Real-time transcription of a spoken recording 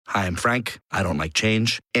Hi, I'm Frank. I don't like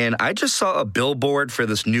change. And I just saw a billboard for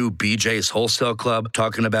this new BJ's Wholesale Club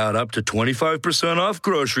talking about up to 25% off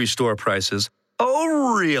grocery store prices.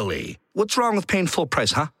 Oh, really? What's wrong with paying full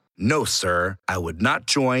price, huh? No, sir. I would not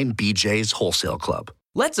join BJ's Wholesale Club.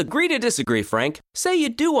 Let's agree to disagree, Frank. Say you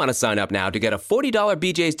do want to sign up now to get a $40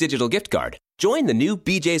 BJ's digital gift card. Join the new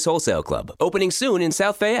BJ's Wholesale Club, opening soon in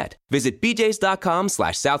South Fayette. Visit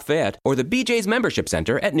bjs.com/South Fayette or the BJ's Membership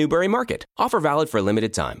Center at Newbury Market. Offer valid for a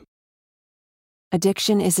limited time.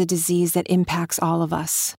 Addiction is a disease that impacts all of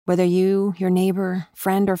us. Whether you, your neighbor,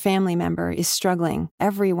 friend, or family member is struggling,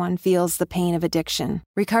 everyone feels the pain of addiction.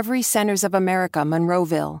 Recovery Centers of America,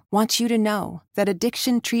 Monroeville, wants you to know that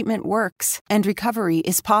addiction treatment works and recovery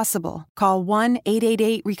is possible. Call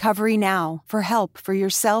 1-888-RECOVERY now for help for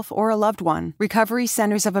yourself or a loved one. Recovery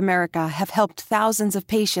Centers of America have helped thousands of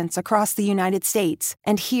patients across the United States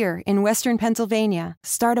and here in Western Pennsylvania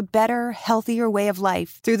start a better, healthier way of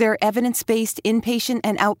life through their evidence-based inpatient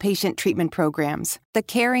and outpatient treatment programs. The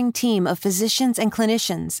caring team of physicians and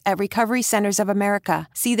clinicians at Recovery Centers of America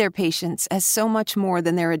see their patients as so much more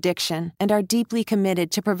than their addiction and are deeply committed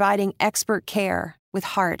to providing expert care with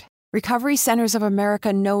heart. Recovery Centers of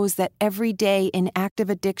America knows that every day in active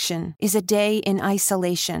addiction is a day in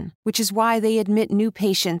isolation, which is why they admit new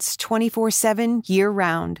patients 24/7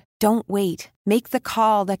 year-round. Don't wait. Make the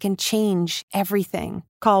call that can change everything.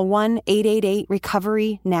 Call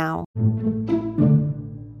 1-888-RECOVERY now.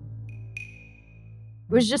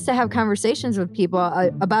 It was just to have conversations with people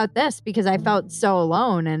about this because I felt so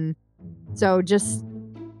alone. And so just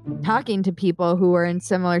talking to people who were in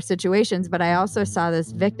similar situations, but I also saw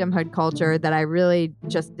this victimhood culture that I really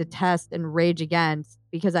just detest and rage against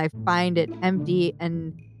because I find it empty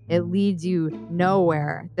and it leads you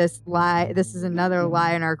nowhere. This is another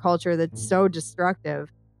lie in our culture that's so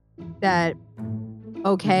destructive that,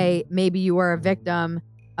 okay, maybe you were a victim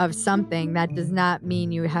of something. That does not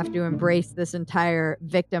mean you have to embrace this entire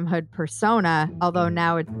victimhood persona, although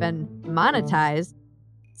now it's been monetized.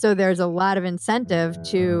 So there's a lot of incentive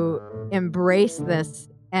to embrace this.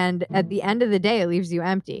 And at the end of the day, it leaves you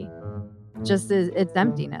empty. Just as it's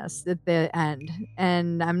emptiness at the end.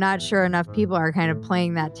 And I'm not sure enough people are kind of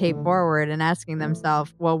playing that tape forward and asking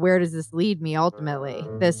themselves, well, where does this lead me ultimately?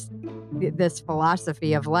 This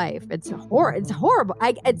philosophy of life. It's horrible.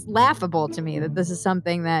 It's laughable to me that this is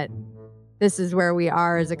something that this is where we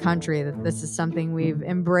are as a country, that this is something we've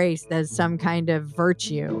embraced as some kind of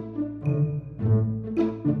virtue.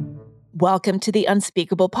 Welcome to the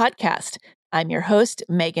Unspeakable Podcast. I'm your host,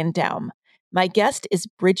 Megan Daum. My guest is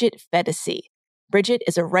Bridget Phetasy. Bridget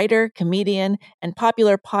is a writer, comedian, and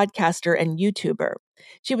popular podcaster and YouTuber.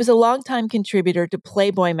 She was a longtime contributor to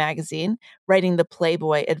Playboy magazine, writing the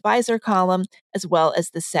Playboy Advisor column, as well as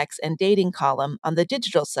the sex and dating column on the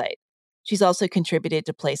digital site. She's also contributed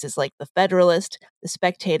to places like The Federalist, The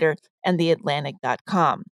Spectator, and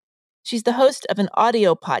TheAtlantic.com. She's the host of an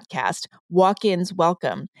audio podcast, Walk-Ins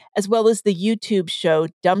Welcome, as well as the YouTube show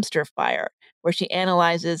Dumpster Fire, where she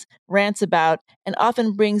analyzes, rants about, and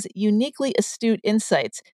often brings uniquely astute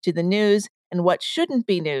insights to the news and what shouldn't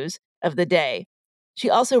be news of the day. She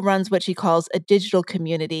also runs what she calls a digital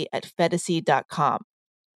community at Phetasy.com.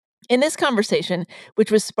 In this conversation,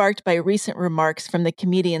 which was sparked by recent remarks from the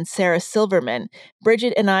comedian Sarah Silverman,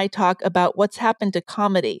 Bridget and I talk about what's happened to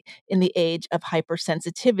comedy in the age of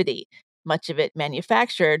hypersensitivity, much of it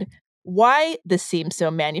manufactured, why this seems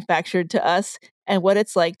so manufactured to us, and what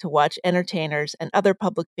it's like to watch entertainers and other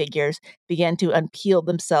public figures begin to unpeel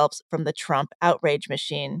themselves from the Trump outrage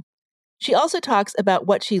machine. She also talks about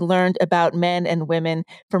what she learned about men and women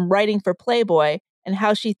from writing for Playboy and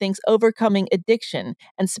how she thinks overcoming addiction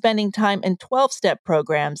and spending time in 12-step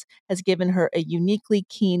programs has given her a uniquely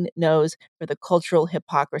keen nose for the cultural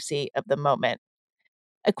hypocrisy of the moment.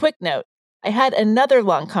 A quick note, I had another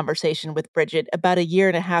long conversation with Bridget about a year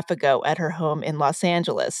and a half ago at her home in Los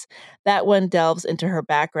Angeles. That one delves into her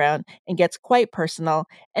background and gets quite personal,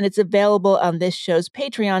 and it's available on this show's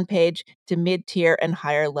Patreon page to mid-tier and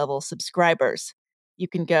higher-level subscribers. You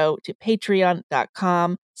can go to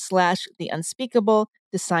patreon.com/theunspeakable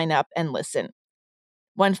to sign up and listen.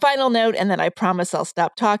 One final note, and then I promise I'll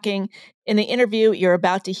stop talking. In the interview you're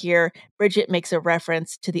about to hear, Bridget makes a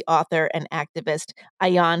reference to the author and activist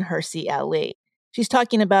Ayaan Hirsi Ali. She's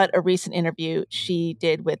talking about a recent interview she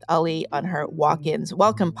did with Ali on her Walk-Ins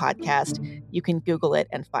Welcome podcast. You can Google it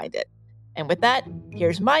and find it. And with that,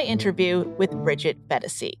 here's my interview with Bridget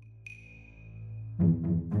Phetasy.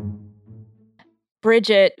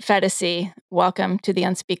 Bridget Phetasy, welcome to The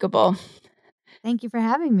Unspeakable. Thank you for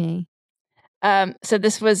having me. So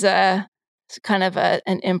this was kind of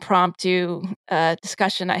an impromptu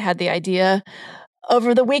discussion. I had the idea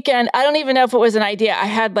over the weekend, I don't even know if it was an idea. I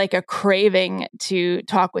had like a craving to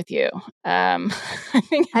talk with you. I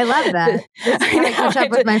love that. This is how I catch up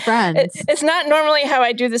with my friends. It's not normally how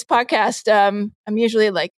I do this podcast. I'm usually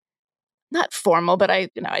like not formal, but I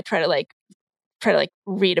try to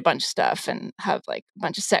read a bunch of stuff and have like a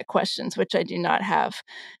bunch of set questions, which I do not have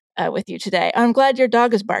with you today. I'm glad your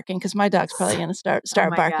dog is barking because my dog's probably going to start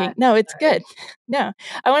barking. God. No, it's good. No,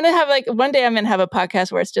 I want to have like one day I'm going to have a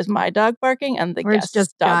podcast where it's just my dog barking and the guest's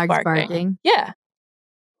just dog dogs barking. Yeah.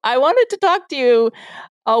 I wanted to talk to you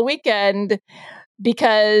all weekend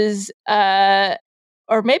because,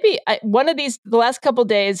 or maybe one of these, the last couple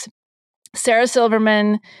days, Sarah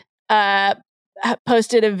Silverman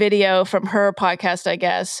posted a video from her podcast, I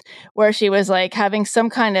guess, where she was like having some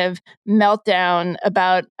kind of meltdown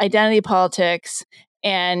about identity politics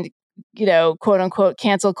and, quote unquote,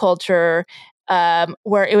 cancel culture,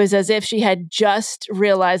 where it was as if she had just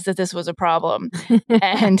realized that this was a problem.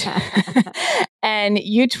 And and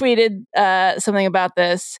you tweeted something about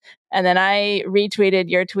this, and then I retweeted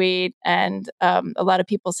your tweet, and a lot of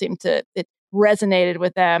people it resonated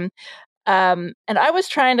with them. And I was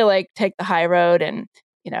trying to like take the high road and,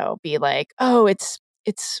 be like, oh,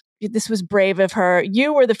 this was brave of her.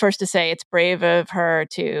 You were the first to say it's brave of her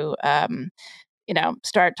to,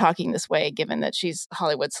 start talking this way, given that she's a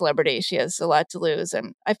Hollywood celebrity. She has a lot to lose.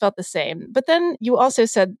 And I felt the same. But then you also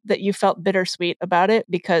said that you felt bittersweet about it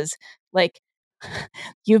because like,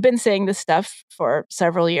 you've been saying this stuff for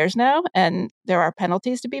several years now, and there are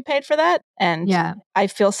penalties to be paid for that. And yeah. I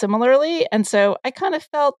feel similarly. And so I kind of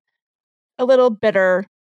felt a little bitter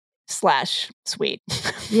 / sweet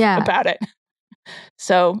about it.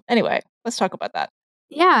 So anyway, let's talk about that.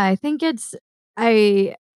 Yeah, I think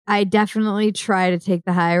I definitely try to take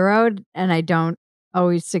the high road and I don't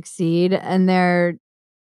always succeed. And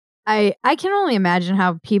I can only imagine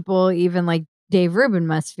how people even like Dave Rubin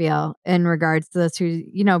must feel in regards to this,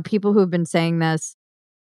 people who've been saying this.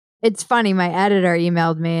 It's funny, my editor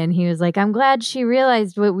emailed me and he was like, I'm glad she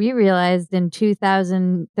realized what we realized in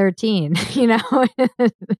 2013.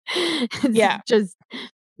 Yeah. Just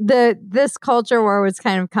this culture war was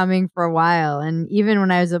kind of coming for a while. And even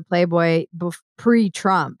when I was a Playboy before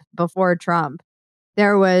Trump,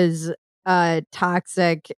 there was a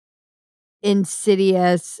toxic,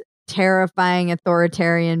 insidious, terrifying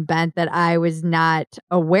authoritarian bent that I was not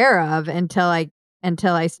aware of until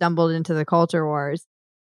I stumbled into the culture wars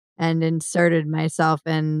and inserted myself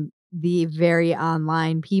in the very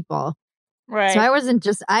online people. Right. So I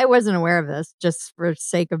wasn't aware of this just for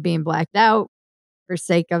sake of being blacked out, for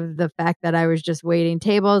sake of the fact that I was just waiting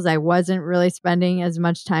tables. I wasn't really spending as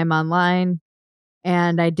much time online,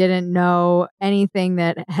 and I didn't know anything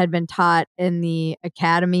that had been taught in the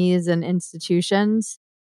academies and institutions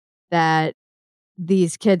that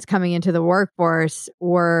these kids coming into the workforce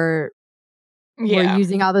were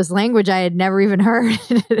using all this language I had never even heard.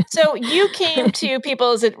 So you came to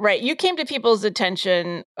people's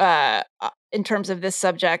attention in terms of this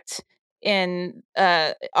subject in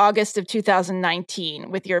August of 2019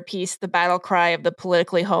 with your piece, "The Battle Cry of the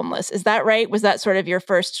Politically Homeless." Is that right? Was that sort of your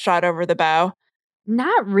first shot over the bow?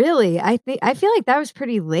 Not really. I feel like that was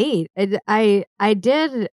pretty late. I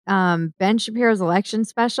did Ben Shapiro's election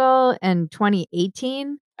special in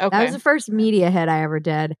 2018. Okay. That was the first media hit I ever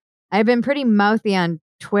did. I've been pretty mouthy on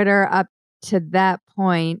Twitter up to that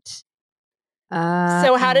point.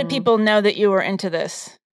 So how did people know that you were into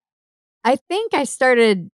this? I think I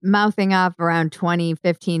started mouthing off around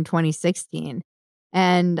 2015, 2016.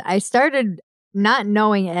 And I started not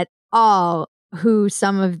knowing at all who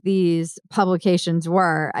some of these publications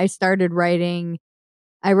were. I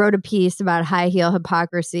wrote a piece about high heel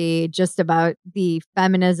hypocrisy, just about the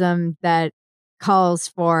feminism that calls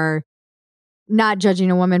for not judging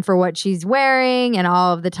a woman for what she's wearing, and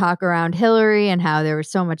all of the talk around Hillary and how there was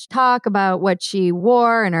so much talk about what she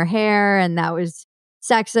wore and her hair, and that was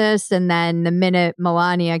sexist. And then the minute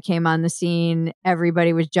Melania came on the scene,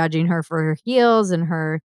 everybody was judging her for her heels, and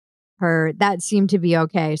her that seemed to be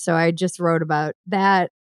okay. So I just wrote about that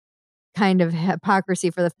kind of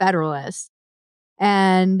hypocrisy for the Federalists.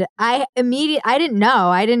 And I didn't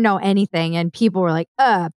know anything. And people were like,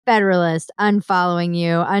 Federalist, unfollowing you,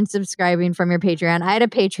 unsubscribing from your Patreon. I had a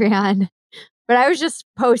Patreon, but I was just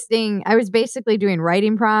posting. I was basically doing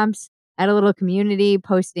writing prompts at a little community,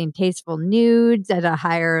 posting tasteful nudes at a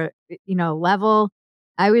higher, level.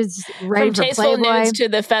 I was ready from for tasteful Playboy. nudes to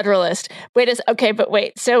the Federalist.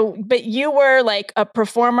 But you were like a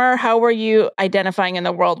performer. How were you identifying in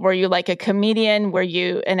the world? Were you like a comedian? Were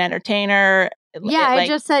you an entertainer? Yeah, I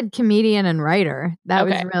just said comedian and writer. That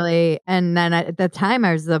was really, and then at the time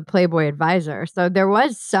I was the Playboy advisor. So there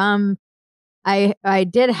was some I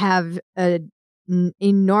did have an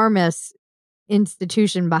enormous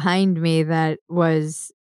institution behind me that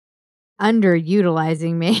was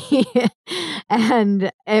underutilizing me. And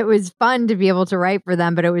it was fun to be able to write for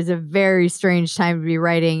them, but it was a very strange time to be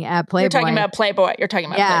writing at Playboy. You're talking about Playboy.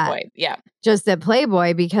 Yeah. Just at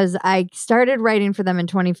Playboy, because I started writing for them in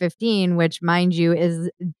 2015, which, mind you, is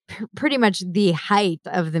pretty much the height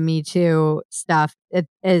of the Me Too stuff. It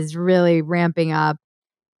is really ramping up.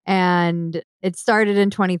 And it started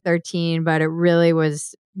in 2013, but it really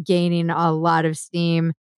was gaining a lot of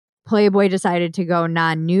steam. Playboy decided to go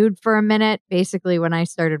non-nude for a minute, basically when I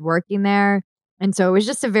started working there. And so it was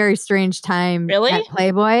just a very strange time Really? at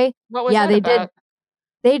Playboy. What was that they about? did.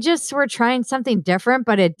 They just were trying something different,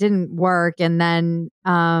 but it didn't work. And then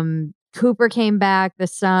Cooper came back, the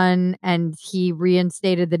son, and he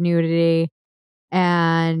reinstated the nudity.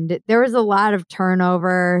 And there was a lot of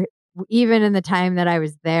turnover. Even in the time that I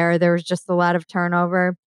was there was just a lot of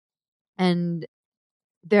turnover. And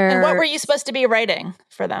what were you supposed to be writing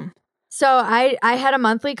for them? So I had a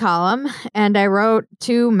monthly column, and I wrote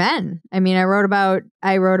to men. I mean, I wrote about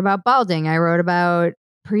balding. I wrote about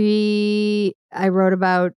everything.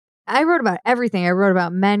 I wrote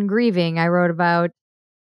about men grieving. I wrote about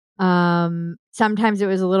sometimes it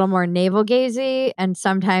was a little more navel gazy, and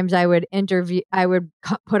sometimes I would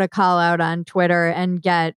put a call out on Twitter and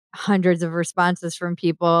get hundreds of responses from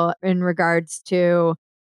people in regards to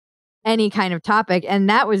any kind of topic. And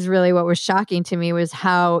that was really what was shocking to me, was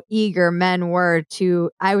how eager men were to.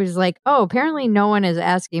 I was like, oh, apparently no one is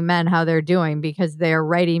asking men how they're doing, because they're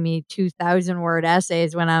writing me 2,000 word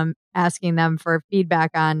essays when I'm asking them for feedback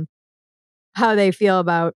on how they feel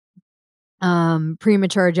about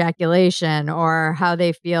premature ejaculation, or how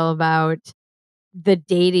they feel about the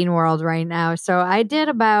dating world right now. So I did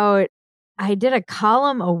a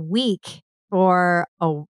column a week for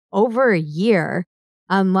over a year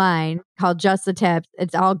online, called Just the Tips.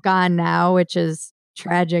 It's all gone now, which is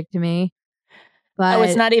tragic to me. But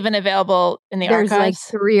it's not even available in the there's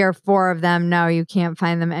archives? like 3 or 4 of them now. You can't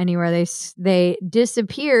find them anywhere. They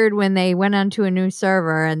disappeared when they went onto a new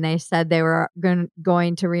server, and they said they were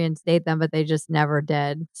going to reinstate them, but they just never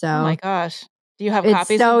did. So, oh my gosh. Do you have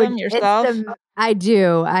copies of them yourself? I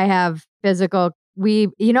do. I have physical.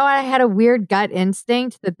 I had a weird gut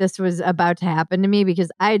instinct that this was about to happen to me,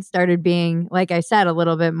 because I had started being, like I said, a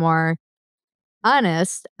little bit more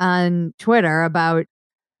honest on Twitter about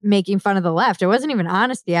making fun of the left. It wasn't even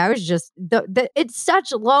honesty. I was just it's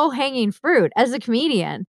such low hanging fruit as a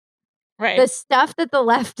comedian. Right. The stuff that the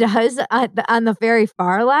left does on the very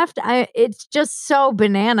far left, it's just so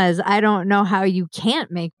bananas. I don't know how you can't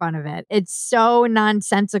make fun of it. It's so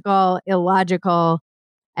nonsensical, illogical,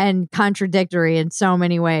 and contradictory in so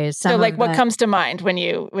many ways. So, like, what comes to mind when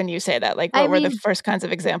you say that? Like, what were the first kinds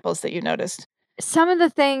of examples that you noticed? Some of the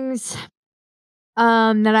things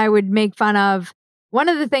that I would make fun of. One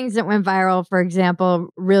of the things that went viral, for example,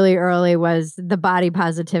 really early, was the body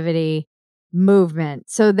positivity movement.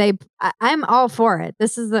 So I'm all for it.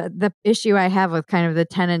 This is the issue I have with kind of the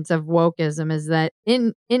tenets of wokeism, is that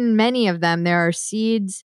in many of them, there are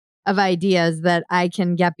seeds of ideas that I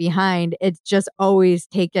can get behind. It's just always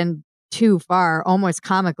taken too far, almost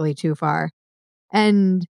comically too far.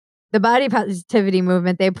 And the body positivity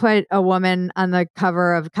movement, they put a woman on the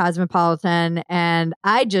cover of Cosmopolitan, and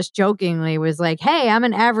I just jokingly was like, hey, I'm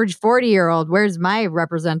an average 40-year-old. Where's my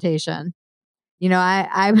representation?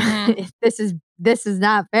 I'm this is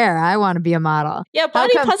not fair. I want to be a model. Yeah,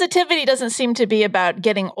 body positivity doesn't seem to be about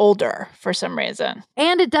getting older for some reason.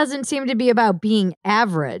 And it doesn't seem to be about being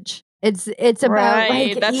average. It's about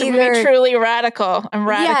like, that's truly radical. I'm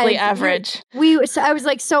radically average. So I was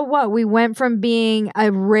like, so what? We went from being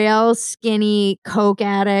a rail skinny Coke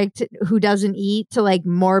addict who doesn't eat to like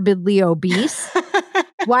morbidly obese.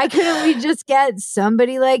 Why couldn't we just get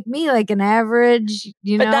somebody like me, like an average,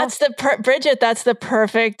 But that's Bridget, that's the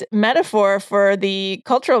perfect metaphor for the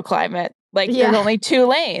cultural climate. Like, there's only 2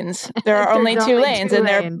 lanes. There are only 2 lanes, and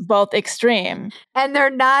they're both extreme. And they're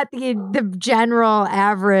not the general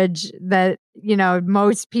average that,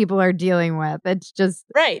 most people are dealing with. It's just...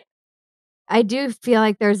 Right. I do feel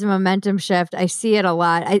like there's a momentum shift. I see it a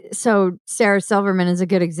lot. So Sarah Silverman is a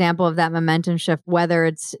good example of that momentum shift, whether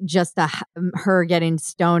it's just her getting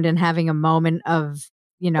stoned and having a moment of,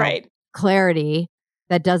 clarity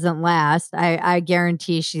that doesn't last. I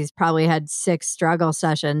guarantee she's probably had 6 struggle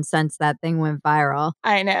sessions since that thing went viral.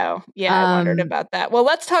 I know. Yeah, I wondered about that. Well,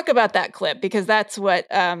 let's talk about that clip, because that's what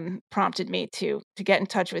prompted me to get in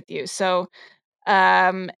touch with you. So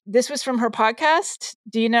This was from her podcast.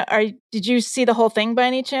 Do you know? Did you see the whole thing by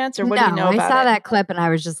any chance, or what do you know about it? I saw that clip and I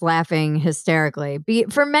was just laughing hysterically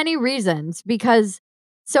for many reasons. Because,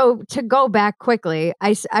 so to go back quickly,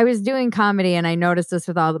 I was doing comedy and I noticed this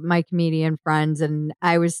with all my comedian friends, and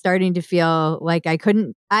I was starting to feel like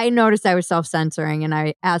I noticed I was self-censoring, and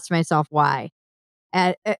I asked myself why.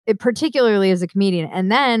 Particularly as a comedian. And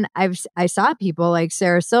then I saw people like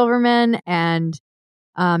Sarah Silverman and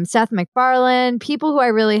Seth MacFarlane, people who I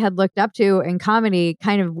really had looked up to in comedy,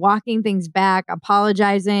 kind of walking things back,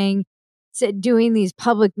 apologizing, doing these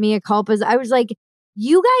public mea culpas. I was like,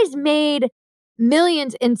 you guys made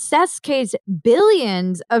millions, in Seth's case,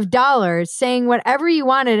 billions of dollars saying whatever you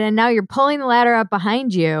wanted. And now you're pulling the ladder up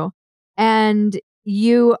behind you and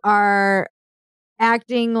you are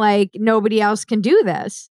acting like nobody else can do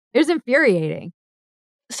this. It was infuriating.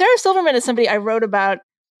 Sarah Silverman is somebody I wrote about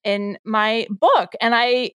in my book. And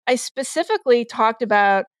I specifically talked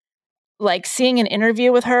about like seeing an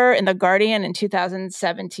interview with her in The Guardian in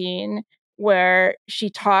 2017, where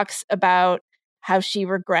she talks about how she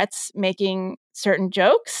regrets making certain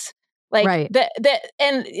jokes. Like right.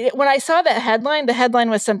 And when I saw that headline, the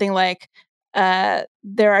headline was something like,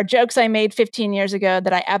 there are jokes I made 15 years ago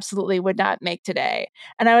that I absolutely would not make today.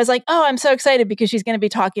 And I was like, oh, I'm so excited because she's going to be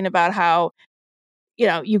talking about how, you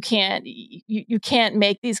know, you can't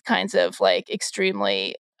make these kinds of like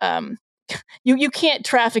extremely, you can't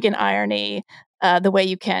traffic in irony the way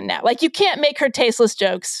you can now. Like you can't make her tasteless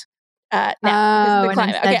jokes now because of the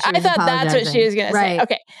climate. Okay, I thought that's what she was going to say.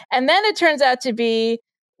 Okay, and then it turns out to be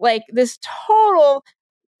like this total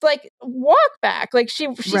like walk back. Like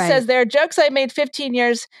she says, there are jokes I made 15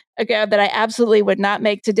 years ago that I absolutely would not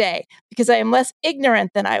make today because I am less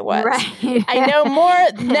ignorant than I was. Right. I know more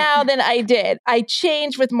now than I did. I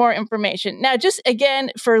changed with more information. Now, just again,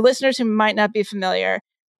 for listeners who might not be familiar,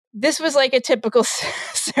 this was like a typical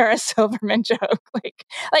Sarah Silverman joke.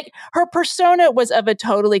 Like her persona was of a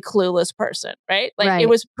totally clueless person, right? Like it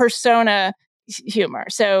was persona humor.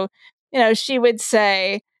 So, you know, she would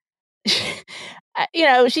say, you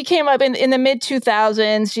know, she came up in the mid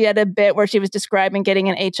 2000s. She had a bit where she was describing getting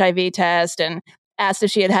an HIV test and asked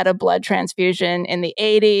if she had had a blood transfusion in the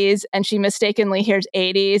 80s. And she mistakenly hears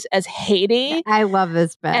 80s as Haiti. I love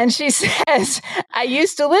this bit. And she says, I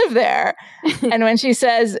used to live there. And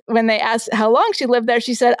when they asked how long she lived there,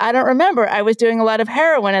 she said, I don't remember. I was doing a lot of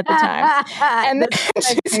heroin at the time. And then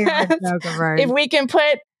she says, if we can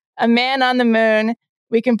put a man on the moon,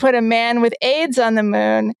 we can put a man with AIDS on the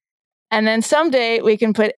moon. And then someday we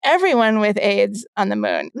can put everyone with AIDS on the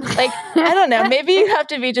moon. Like, I don't know. Maybe you have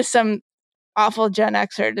to be just some awful Gen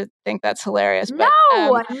Xer to think that's hilarious. But,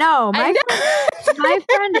 no. My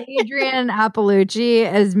friend Adrienne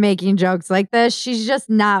Appalucci is making jokes like this. She's just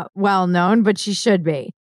not well known, but she should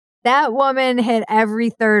be. That woman hit every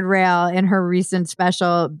third rail in her recent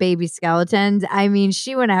special, Baby Skeletons. I mean,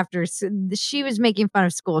 she was making fun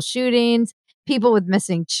of school shootings, people with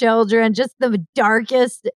missing children, just the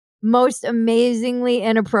darkest, most amazingly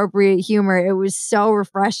inappropriate humor. It was so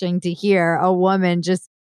refreshing to hear a woman just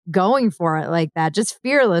going for it like that, just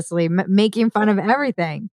fearlessly making fun of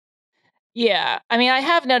everything. Yeah. I mean, I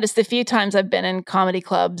have noticed the few times I've been in comedy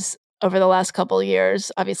clubs over the last couple of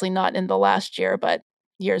years, obviously not in the last year, but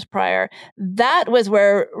years prior, that was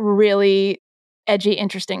where really edgy,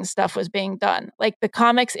 interesting stuff was being done. Like the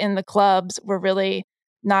comics in the clubs were really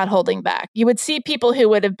not holding back. You would see people who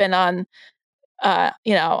would have been on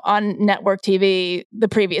network TV the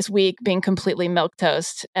previous week being completely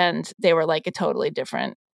milquetoast, and they were like a totally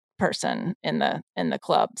different person in the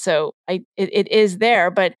club. So it is there,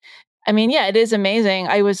 but I mean, yeah, it is amazing.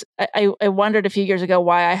 I wondered a few years ago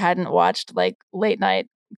why I hadn't watched like late night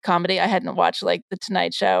comedy. I hadn't watched like The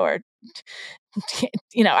Tonight Show or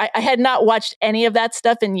I had not watched any of that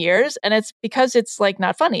stuff in years, and it's because it's like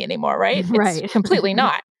not funny anymore, right? It's completely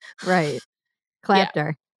not. Right.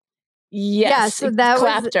 Clapter. Yes. Yeah, so that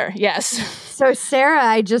Clapter. Yes. So Sarah,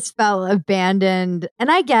 I just felt abandoned,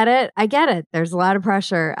 and I get it. There's a lot of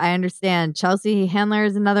pressure. I understand. Chelsea Handler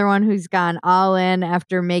is another one who's gone all in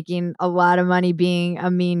after making a lot of money being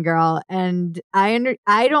a mean girl, and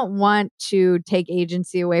I don't want to take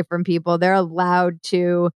agency away from people. They're allowed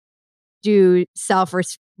to do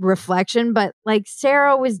self-reflection, but like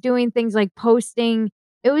Sarah was doing things like posting.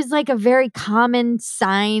 It was like a very common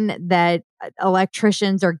sign that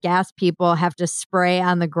electricians or gas people have to spray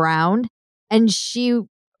on the ground. And she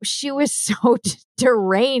was so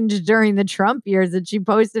deranged during the Trump years that she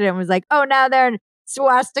posted it and was like, oh, now there are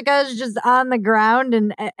swastikas just on the ground.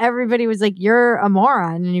 And everybody was like, you're a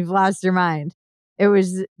moron and you've lost your mind. It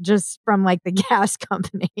was just from like the gas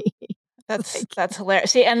company. That's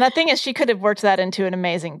hilarious. See, and the thing is, she could have worked that into an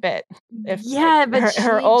amazing bit. If but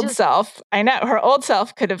her old self, I know her old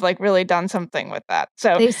self could have like really done something with that.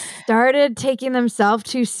 So they started taking themselves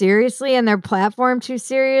too seriously and their platform too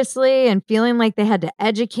seriously, and feeling like they had to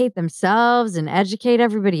educate themselves and educate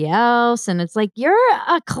everybody else. And it's like, you're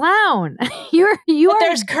a clown. But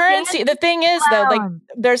there's currency. The thing is, though, like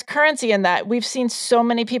there's currency in that. We've seen so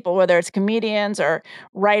many people, whether it's comedians or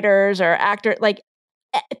writers or actors, like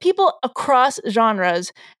people across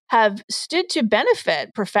genres have stood to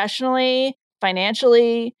benefit professionally,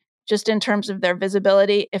 financially, just in terms of their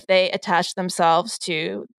visibility if they attach themselves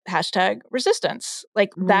to #resistance.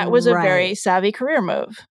 Like that was a very savvy career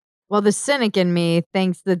move. Well, the cynic in me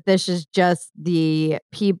thinks that this is just the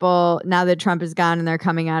people, now that Trump is gone and they're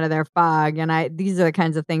coming out of their fog. And these are the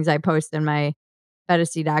kinds of things I post in my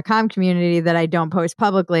Phetasy.com community that I don't post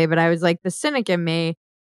publicly. But I was like, the cynic in me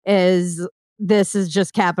is, this is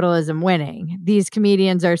just capitalism winning. These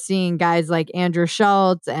comedians are seeing guys like Andrew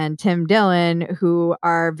Schultz and Tim Dillon, who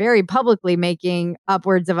are very publicly making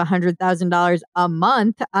upwards of $100,000 a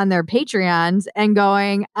month on their Patreons, and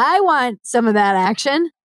going, I want some of that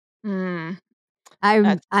action.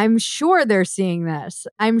 I'm sure they're seeing this.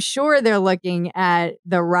 I'm sure they're looking at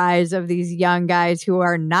the rise of these young guys who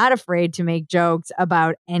are not afraid to make jokes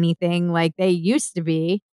about anything like they used to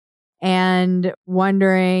be, and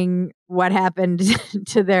wondering what happened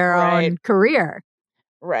to their own career.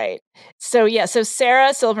 Right. So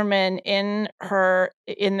Sarah Silverman in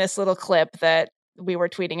this little clip that we were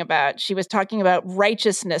tweeting about, she was talking about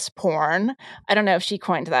righteousness porn. I don't know if she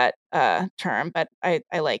coined that term, but I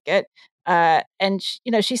like it. And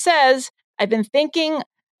she says, I've been thinking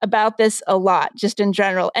about this a lot, just in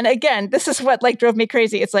general. And again, this is what like drove me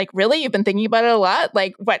crazy. It's like, really? You've been thinking about it a lot?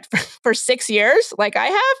 Like what, for 6 years? Like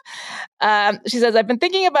I have? She says, I've been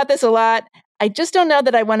thinking about this a lot. I just don't know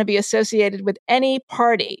that I want to be associated with any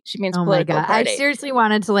party. She means political party. I seriously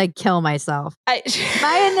wanted to like kill myself.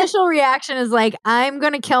 My initial reaction is like, I'm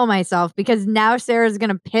going to kill myself, because now Sarah's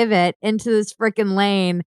going to pivot into this freaking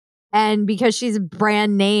lane. And because she's a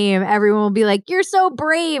brand name, everyone will be like, you're so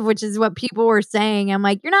brave, which is what people were saying. I'm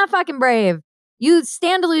like, you're not fucking brave. You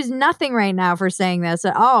stand to lose nothing right now for saying this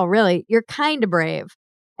at all. Really, you're kind of brave.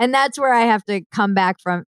 And that's where I have to come back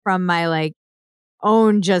from my like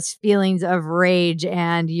own just feelings of rage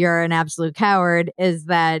and you're an absolute coward, is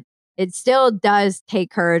that it still does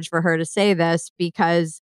take courage for her to say this,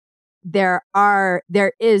 because there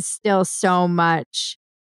is still so much,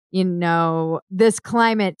 this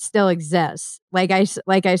climate still exists. Like I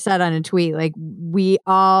said on a tweet, like we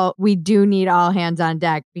do need all hands on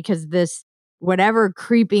deck, because this, whatever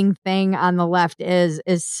creeping thing on the left is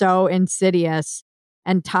so insidious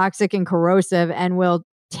and toxic and corrosive, and will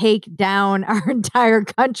take down our entire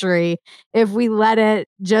country if we let it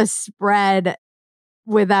just spread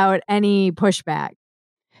without any pushback.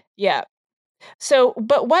 Yeah. So,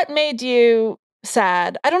 but what made you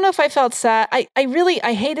sad? I don't know if I felt sad. I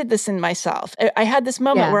hated this in myself. I had this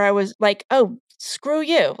moment where I was like, oh, screw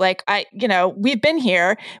you. Like we've been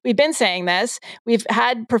here. We've been saying this. We've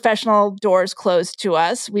had professional doors closed to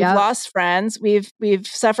us. We've lost friends. We've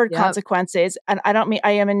suffered consequences. And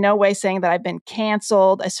I am in no way saying that I've been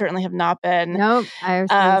canceled. I certainly have not been. Nope. I have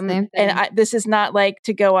the same thing. And this is not like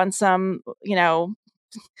to go on some,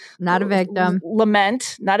 not a victim.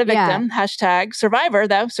 Lament, not a victim. Hashtag survivor,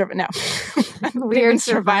 though. No. Weird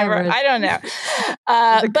survivor. I don't know.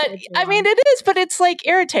 But I mean, it is, but it's like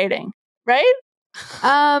irritating, right?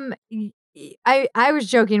 I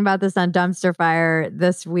was joking about this on Dumpster Fire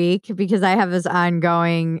this week, because I have this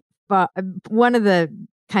ongoing, one of the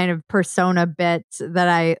kind of persona bits that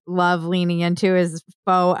I love leaning into is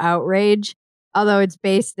faux outrage, although it's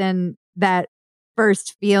based in that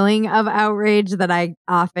first feeling of outrage that I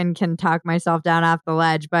often can talk myself down off the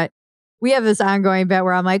ledge. But we have this ongoing bit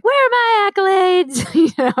where I'm like, where are my accolades?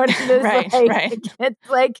 Right. It's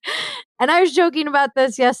like, and I was joking about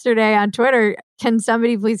this yesterday on Twitter. Can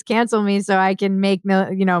somebody please cancel me so I can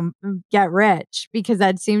get rich? Because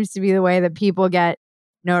that seems to be the way that people get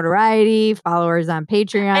notoriety, followers on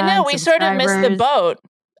Patreon. I know we sort of missed the boat.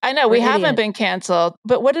 I know we haven't been canceled,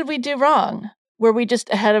 but what did we do wrong? Were we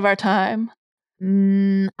just ahead of our time?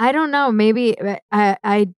 I don't know. Maybe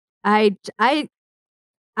I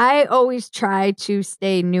always try to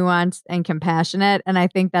stay nuanced and compassionate, and I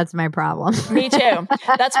think that's my problem. Me too.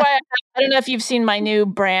 That's why I don't know if you've seen my new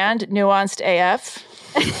brand, Nuanced AF.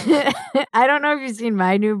 I don't know if you've seen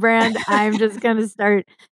my new brand. I'm just going to start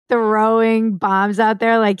throwing bombs out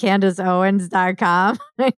there like CandaceOwens.com.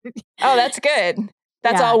 Oh, that's good.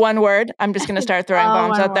 That's all one word. I'm just going to start throwing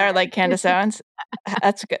bombs out there like Candace Owens.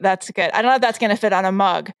 That's good. That's good. I don't know if that's going to fit on a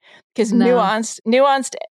mug because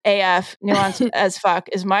nuanced AF, nuanced as fuck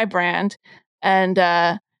is my brand. And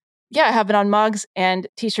I have it on mugs and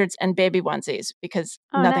t-shirts and baby onesies because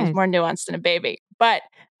nothing's more nuanced than a baby. But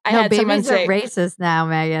I had someone say babies are racist now,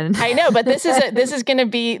 Megan. I know, but this is going to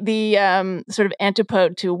be the sort of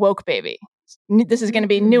antipode to woke baby. This is going to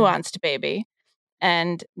be nuanced baby.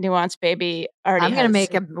 And nuanced baby already I'm going to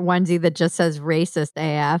make a onesie that just says racist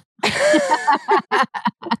AF.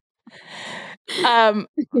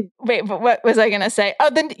 Wait, but what was I going to say?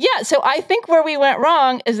 Oh, then, so I think where we went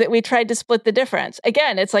wrong is that we tried to split the difference.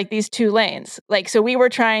 Again, it's like these two lanes. Like, so we were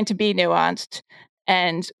trying to be nuanced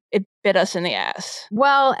and it bit us in the ass.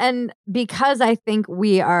 Well, and because I think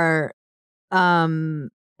we are,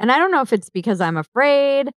 and I don't know if it's because I'm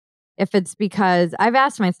afraid, if it's because I've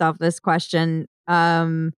asked myself this question.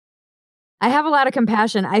 I have a lot of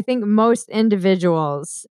compassion. I think most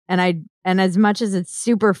individuals, and as much as it's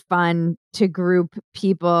super fun to group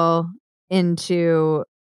people into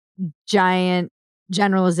giant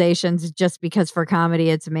generalizations just because for comedy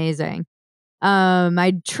it's amazing.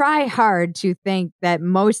 I try hard to think that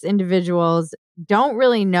most individuals don't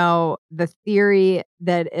really know the theory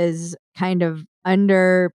that is kind of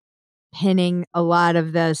underpinning a lot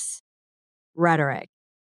of this rhetoric.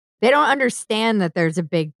 They don't understand that there's a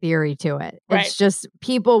big theory to it. Right. It's just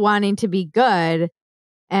people wanting to be good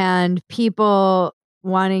and people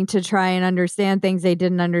wanting to try and understand things they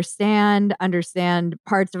didn't understand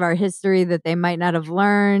parts of our history that they might not have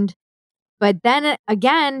learned. But then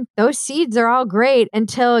again, those seeds are all great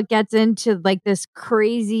until it gets into like this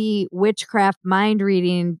crazy witchcraft mind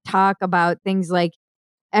reading talk about things like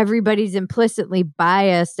everybody's implicitly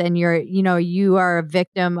biased and you are a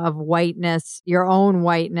victim of whiteness, your own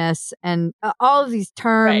whiteness, and all of these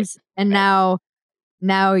terms. Right. And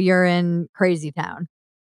now you're in crazy town.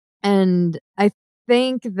 And I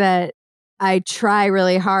think that I try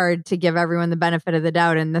really hard to give everyone the benefit of the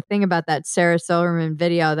doubt. And the thing about that Sarah Silverman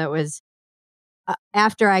video that was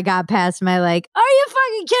after I got past my like, are you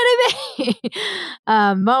fucking kidding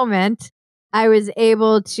me moment, I was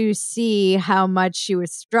able to see how much she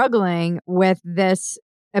was struggling with this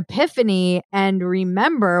epiphany and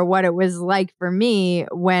remember what it was like for me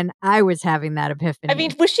when I was having that epiphany. I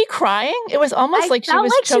mean, was she crying? It was almost like she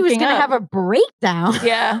was choking going to have a breakdown.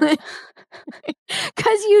 Yeah.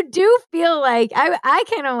 Because you do feel like, I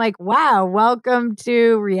kind of like, wow, welcome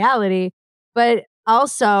to reality. But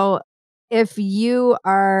also, if you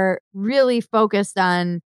are really focused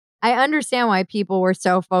on, I understand why people were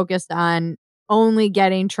so focused on only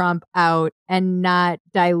getting Trump out and not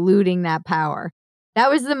diluting that power. That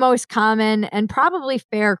was the most common and probably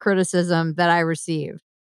fair criticism that I received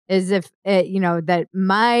is if it, that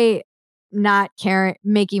my not caring,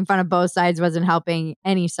 making fun of both sides wasn't helping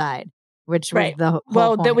any side, which was the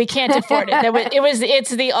whole point. That we can't afford it.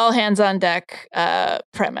 It's the all hands on deck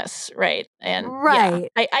premise, right? And right.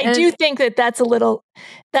 I do think that's a little,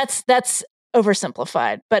 that's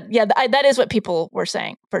oversimplified, but that is what people were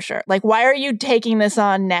saying for sure. Like, why are you taking this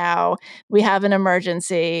on now? We have an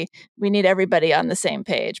emergency. We need everybody on the same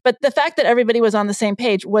page. But the fact that everybody was on the same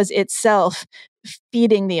page was itself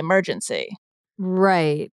feeding the emergency.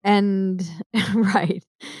 Right. And right.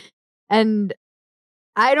 And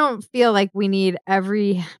I don't feel like we need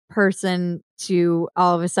every person to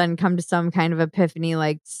all of a sudden come to some kind of epiphany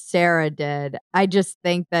like Sarah did. I just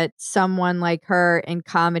think that someone like her in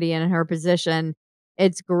comedy and in her position,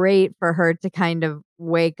 it's great for her to kind of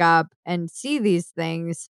wake up and see these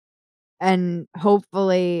things. And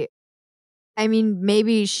hopefully, I mean,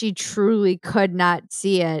 maybe she truly could not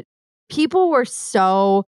see it. People were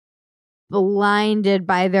so blinded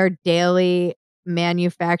by their daily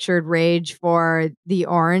manufactured rage for the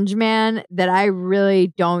Orange Man that I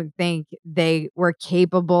really don't think they were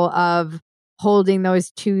capable of holding those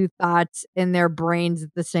two thoughts in their brains at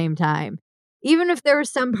the same time. Even if there was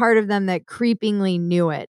some part of them that creepingly knew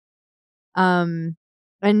it. And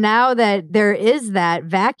now that there is that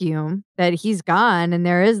vacuum, that he's gone and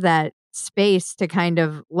there is that space to kind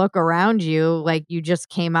of look around you like you just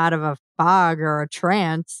came out of a fog or a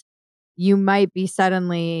trance, you might be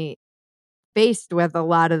suddenly faced with a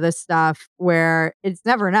lot of this stuff where it's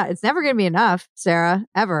never going to be enough, Sarah,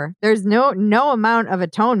 ever. There's no amount of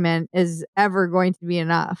atonement is ever going to be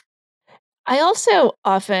enough. I also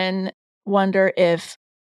often wonder if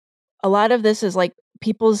a lot of this is like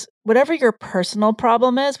people's, whatever your personal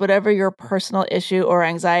problem is, whatever your personal issue or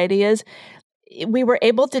anxiety is, we were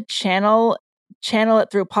able to channel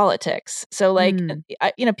it through politics. So like,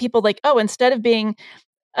 people like, oh, instead of being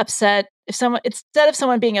upset, instead of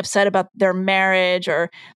someone being upset about their marriage or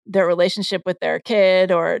their relationship with their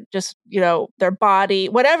kid or just, their body,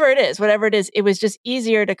 whatever it is, it was just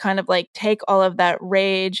easier to kind of like take all of that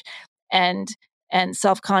rage and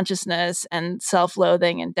self-consciousness and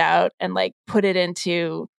self-loathing and doubt and like put it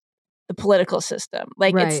into the political system.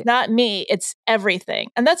 Like, it's not me, it's everything.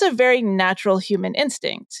 And that's a very natural human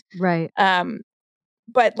instinct. Right.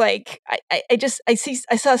 But like, I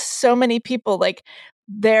saw so many people like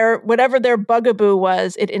whatever their bugaboo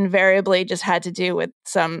was, it invariably just had to do with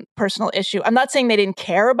some personal issue. I'm not saying they didn't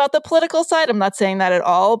care about the political side. I'm not saying that at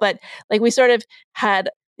all. But like, we sort of had,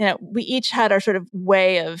 we each had our sort of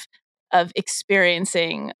way of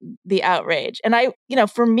experiencing the outrage. And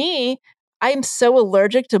for me, I'm so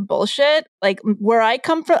allergic to bullshit. Like, where I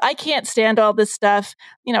come from, I can't stand all this stuff.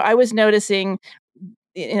 I was noticing,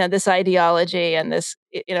 this ideology and this,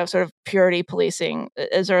 sort of purity policing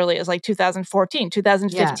as early as like 2014,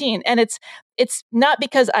 2015. Yeah. And it's not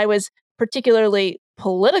because I was particularly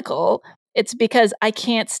political. It's because I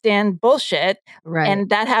can't stand bullshit. Right. And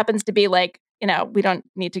that happens to be like, we don't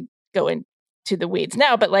need to go into the weeds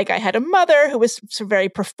now, but like, I had a mother who was very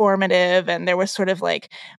performative, and there was sort of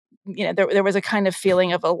like, there was a kind of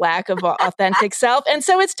feeling of a lack of authentic self. And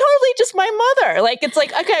so it's totally just my mother. Like, it's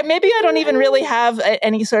like, okay, maybe I don't even really have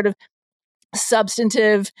any sort of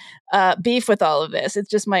substantive beef with all of this.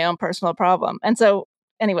 It's just my own personal problem. And so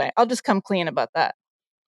anyway, I'll just come clean about that.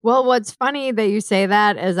 Well, what's funny that you say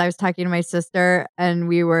that is I was talking to my sister,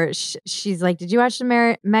 and she's like, did you watch the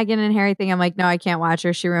Meghan and Harry thing? I'm like, no, I can't watch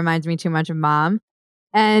her. She reminds me too much of Mom.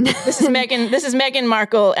 And this is Meghan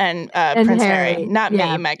Markle and Prince Harry. Not me,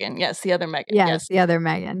 Meghan. Yes, the other Meghan. Yes, the other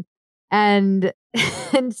Meghan. And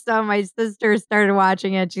so my sister started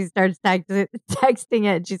watching it. She starts texting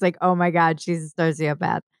it. She's like, oh my God, she's a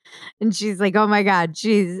sociopath. And she's like, oh my God,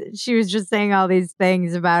 she was just saying all these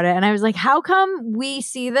things about it. And I was like, how come we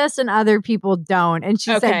see this and other people don't? And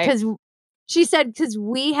she said, because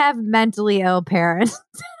we have mentally ill parents.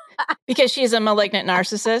 Because she's a malignant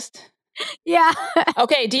narcissist? Yeah.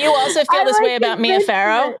 Okay. Do you also feel this way about Mia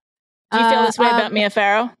Farrow? Do you feel this way about Mia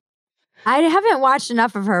Farrow? I haven't watched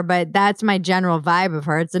enough of her, but that's my general vibe of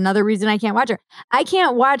her. It's another reason I can't watch her. I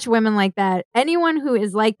can't watch women like that. Anyone who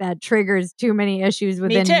is like that triggers too many issues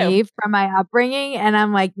within me from my upbringing. And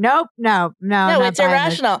I'm like, nope, no, it's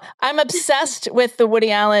irrational. I'm obsessed with the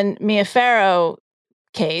Woody Allen, Mia Farrow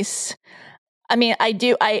case. I mean,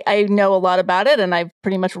 I know a lot about it, and I've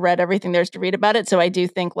pretty much read everything there's to read about it. So I do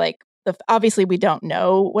think like, obviously we don't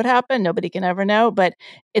know what happened. Nobody can ever know, but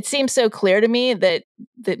it seems so clear to me that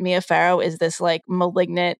Mia Farrow is this like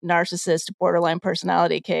malignant narcissist, borderline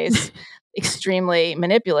personality case, extremely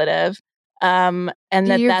manipulative. And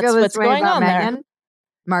that's what's going on Meghan there.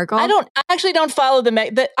 Markle? I actually don't follow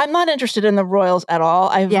I'm not interested in the royals at all.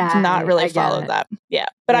 I've not really followed that. Yeah.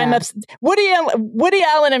 But I'm Woody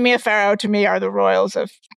Allen and Mia Farrow to me are the royals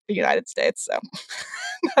of the United States. So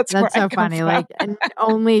that's so funny. From. Like, and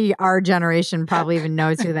only our generation probably even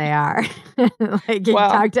knows who they are. Like, you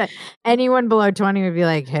talk to anyone below 20 would be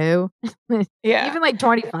like, who? Yeah. Even like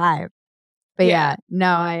 25. But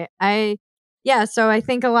so I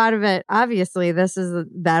think a lot of it, obviously, this is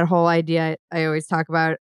that whole idea I always talk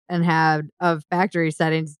about and have of factory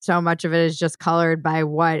settings. So much of it is just colored by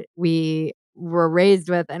what we were raised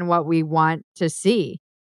with and what we want to see.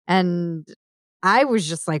 And I was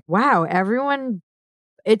just like, wow,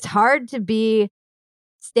 it's hard to be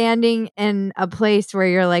standing in a place where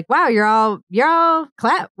you're like, wow, you're all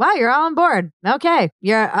clap. Wow, you're all on board. Okay.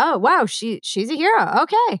 Wow, she's a hero.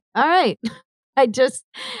 Okay. All right. And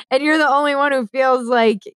you're the only one who feels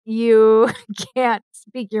like you can't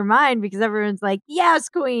speak your mind because everyone's like, yes,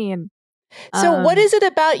 queen. So what is it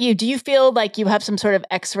about you? Do you feel like you have some sort of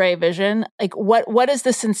X-ray vision? Like what is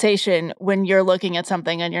the sensation when you're looking at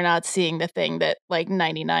something and you're not seeing the thing that like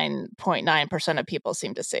 99.9% of people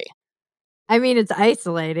seem to see? I mean, it's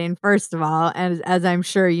isolating, first of all, as I'm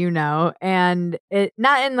sure you know, and it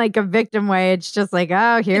not in like a victim way. It's just like,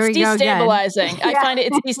 oh, here we go again. It's destabilizing. I find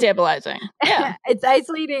it's destabilizing. Yeah, it's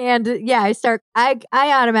isolating, and I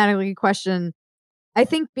automatically question. I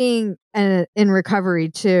think being in recovery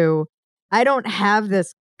too, I don't have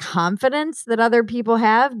this confidence that other people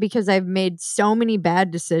have because I've made so many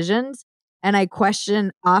bad decisions, and I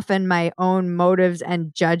question often my own motives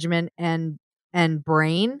and judgment and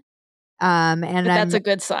brain. And that's a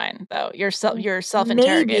good sign, though. You're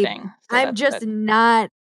self-interrogating. So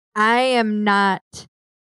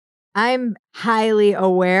I'm highly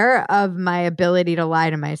aware of my ability to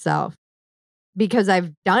lie to myself because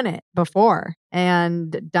I've done it before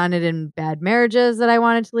and done it in bad marriages that I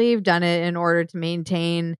wanted to leave, done it in order to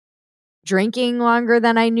maintain drinking longer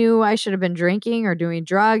than I knew I should have been drinking, or doing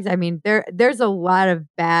drugs. I mean, there's a lot of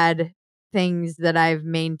bad things that I've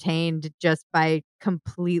maintained just by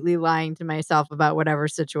completely lying to myself about whatever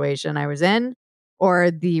situation I was in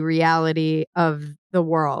or the reality of the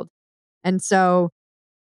world. And so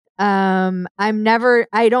I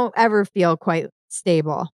don't ever feel quite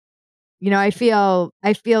stable. I feel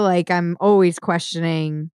like I'm always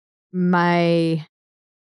questioning I'm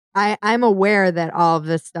aware that all of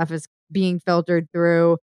this stuff is being filtered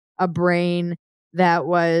through a brain that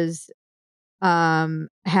was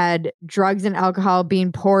had drugs and alcohol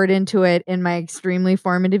being poured into it in my extremely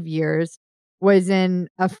formative years, was in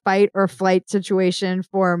a fight or flight situation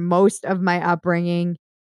for most of my upbringing,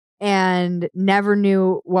 and never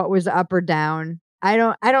knew what was up or down. I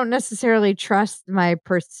don't necessarily trust my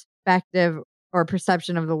perspective or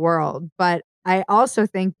perception of the world, but I also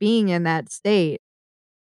think being in that state,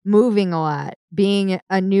 moving a lot, being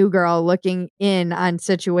a new girl looking in on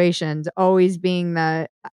situations, always being the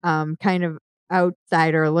kind of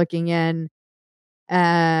outsider looking in,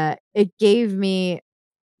 it gave me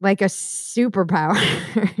like a superpower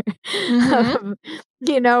of,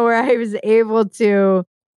 where I was able to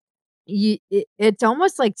it's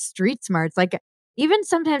almost like street smarts. Like, even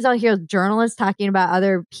sometimes I'll hear journalists talking about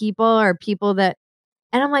other people or people that,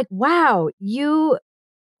 and I'm like, wow,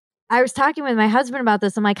 I was talking with my husband about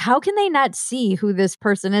this. I'm like, how can they not see who this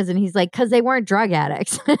person is? And he's like, because they weren't drug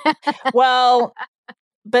addicts. Well,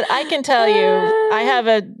 but I can tell you, I have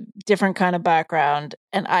a different kind of background,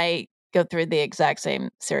 and I go through the exact same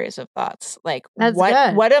series of thoughts. Like, That's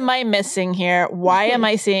good. what am I missing here? Why am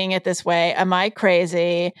I seeing it this way? Am I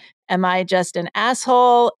crazy? Am I just an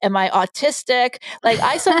asshole? Am I autistic? Like,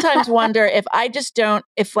 I sometimes wonder if I just don't,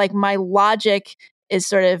 if like my logic is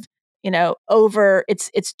sort of,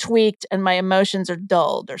 it's tweaked and my emotions are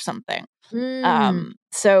dulled or something.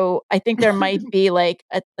 So I think there might be like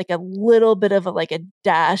a little bit of a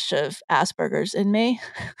dash of Asperger's in me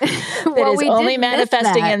that Well, is we only did miss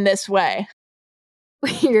manifesting that. in this way.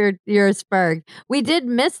 You're a Spurg. We did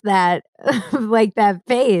miss that, like that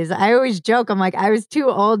phase. I always joke. I'm like, I was too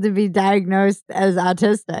old to be diagnosed as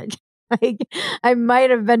autistic. Like, I might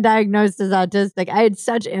have been diagnosed as autistic. I had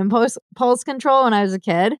such pulse control when I was a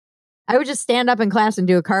kid. I would just stand up in class and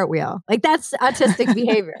do a cartwheel. Like, that's autistic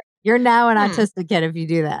behavior. You're now an autistic kid if you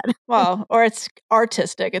do that. Well, or it's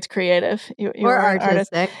artistic. It's creative. You Or are an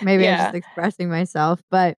artist. artistic. Maybe I'm Yeah. just expressing myself.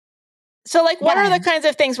 But So, like, what are yeah. the kinds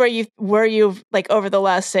of things where you've like over the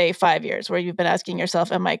last, say, 5 years, where you've been asking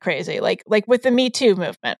yourself, "Am I crazy?" Like with the Me Too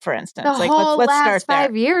movement, for instance. The Like, whole let's start last there.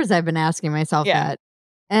 5 years I've been asking myself Yeah. that.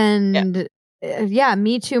 And yeah,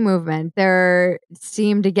 Me Too movement. There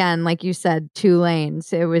seemed, again, like you said, two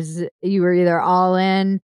lanes. It was, you were either all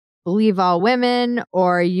in, believe all women,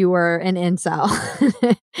 or you were an incel.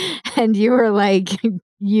 And you were like,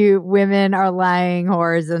 you women are lying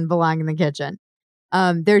whores and belong in the kitchen.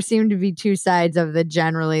 There seemed to be two sides of the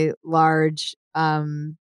generally large,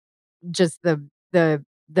 just the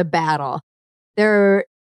battle. The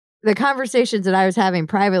conversations that I was having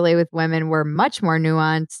privately with women were much more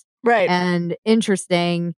nuanced, Right. and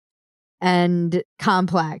interesting and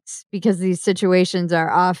complex, because these situations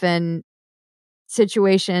are often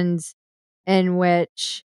situations in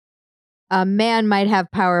which a man might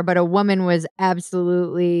have power, but a woman was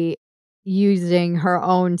absolutely using her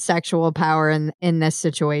own sexual power in this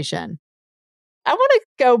situation. I want to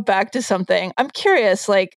go back to something. I'm curious,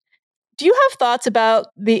 like, do you have thoughts about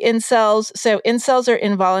the incels? So incels are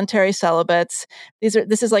involuntary celibates.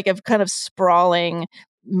 This is like a kind of sprawling,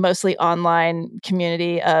 mostly online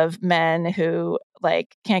community of men who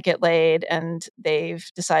like can't get laid, and they've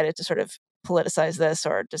decided to sort of politicize this,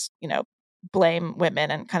 or just, blame women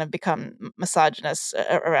and kind of become misogynists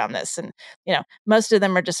around this. And, most of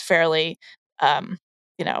them are just fairly, um,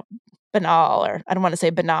 you know, banal, or I don't want to say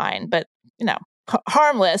benign, but,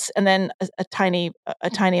 harmless, and then a tiny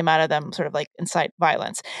amount of them sort of like incite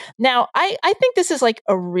violence. Now, I think this is like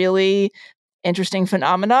a really interesting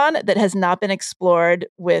phenomenon that has not been explored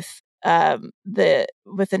with the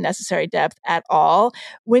necessary depth at all.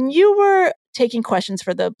 When you were taking questions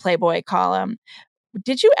for the Playboy column,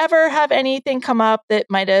 did you ever have anything come up that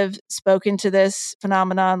might have spoken to this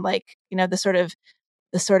phenomenon, like, the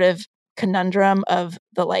sort of conundrum of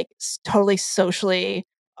the like totally socially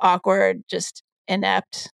awkward, just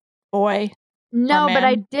inept boy or No, but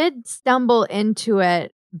I man? did stumble into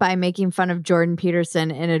it by making fun of Jordan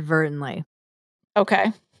Peterson inadvertently.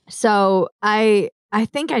 Okay. So I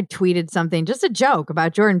think I tweeted something, just a joke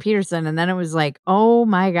about Jordan Peterson, and then it was like, oh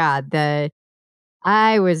my God,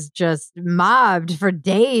 I was just mobbed for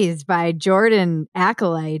days by Jordan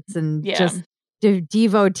acolytes, and Yeah. just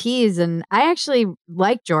devotees. And I actually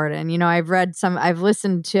like Jordan. I've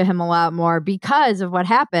listened to him a lot more because of what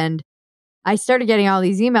happened. I started getting all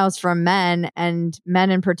these emails from men, and men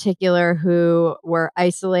in particular who were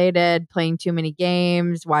isolated, playing too many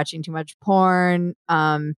games, watching too much porn,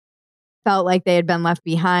 felt like they had been left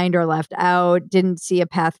behind or left out, didn't see a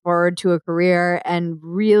path forward to a career, and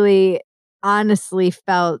really honestly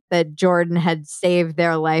felt that Jordan had saved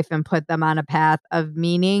their life and put them on a path of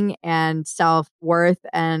meaning and self-worth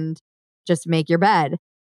and just make your bed.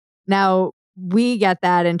 Now, we get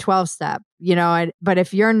that in 12-step, but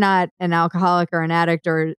if you're not an alcoholic or an addict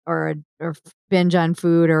or binge on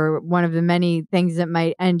food or one of the many things that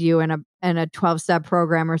might end you in a 12-step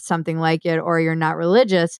program or something like it, or you're not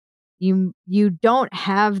religious, you don't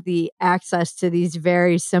have the access to these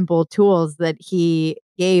very simple tools that he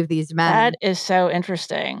gave these men. That is so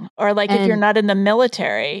interesting. Or like if you're And not in the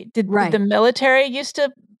military, did right. the military used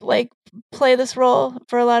to like play this role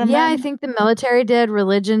for a lot of Yeah, men? I think the military did,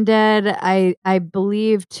 religion did. I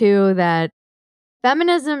believe too that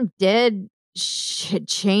feminism did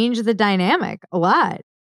change the dynamic a lot.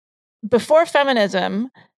 Before feminism,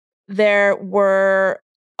 there were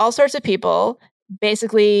all sorts of people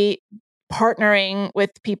basically partnering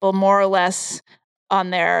with people more or less on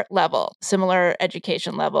their level, similar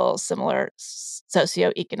education level, similar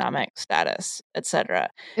socioeconomic status, etc.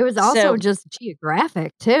 It was also So, just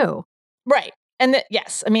geographic too. right. And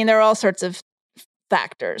yes, I mean, there are all sorts of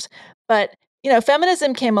factors. But,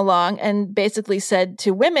 feminism came along and basically said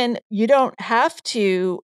to women, you don't have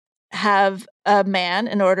to have a man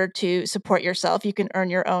in order to support yourself. You can earn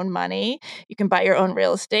your own money. You can buy your own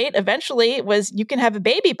real estate. Eventually, it was you can have a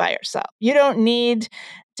baby by yourself. You don't need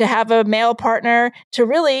to have a male partner to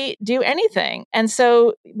really do anything. And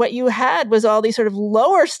so what you had was all these sort of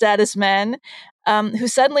lower status men who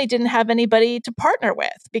suddenly didn't have anybody to partner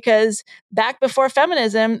with, because back before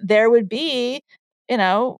feminism, there would be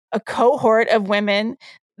a cohort of women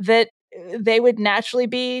that they would naturally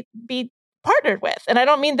be partnered with. And I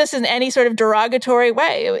don't mean this in any sort of derogatory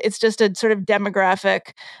way. It's just a sort of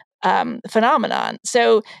demographic phenomenon.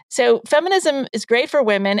 So feminism is great for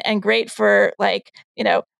women and great for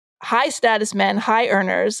high status men, high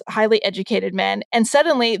earners, highly educated men. And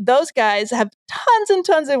suddenly those guys have tons and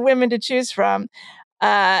tons of women to choose from.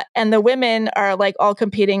 And the women are like all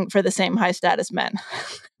competing for the same high status men.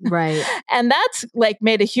 Right. And that's like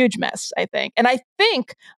made a huge mess, I think. And I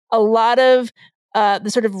think a lot of the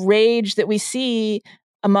sort of rage that we see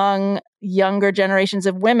among younger generations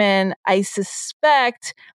of women, I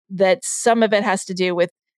suspect that some of it has to do with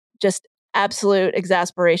just absolute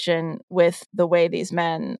exasperation with the way these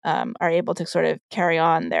men are able to sort of carry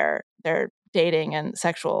on their dating and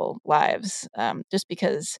sexual lives, just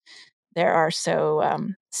because there are so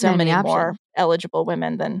many more eligible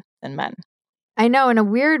women than men. I know, in a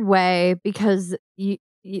weird way, because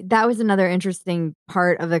that was another interesting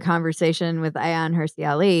part of the conversation with Ayaan Hirsi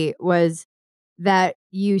Ali, was that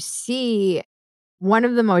you see one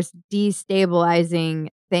of the most destabilizing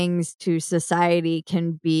things to society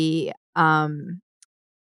can be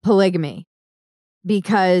polygamy,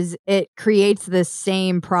 because it creates the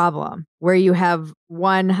same problem where you have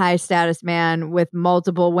one high status man with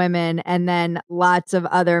multiple women and then lots of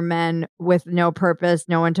other men with no purpose,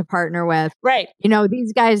 no one to partner with. Right.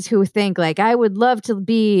 These guys who think like, I would love to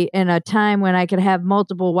be in a time when I could have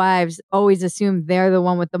multiple wives, always assume they're the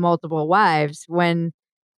one with the multiple wives, when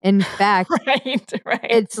in fact, right.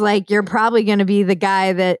 It's like you're probably going to be the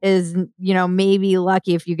guy that is, maybe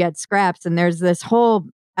lucky if you get scraps. And there's this whole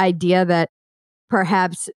idea that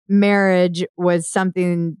perhaps marriage was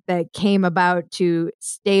something that came about to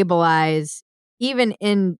stabilize, even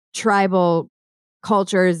in tribal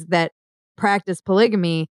cultures that practice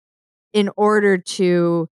polygamy. In order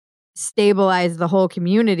to stabilize the whole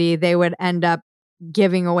community, they would end up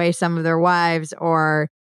giving away some of their wives or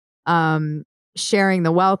sharing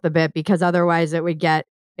the wealth a bit, because otherwise it would get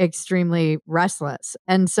extremely restless.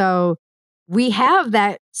 And so we have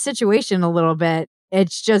that situation a little bit.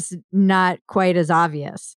 It's just not quite as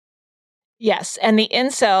obvious. Yes. And the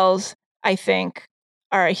incels, I think,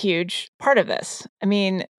 are a huge part of this. I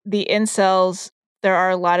mean, the incels, there are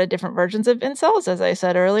a lot of different versions of incels, as I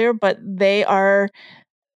said earlier, but they are,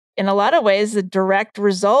 in a lot of ways, the direct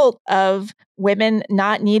result of women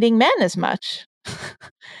not needing men as much.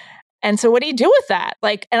 And so what do you do with that?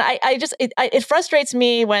 Like, and it frustrates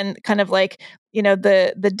me when kind of like,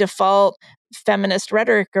 the default feminist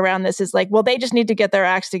rhetoric around this is like, well, they just need to get their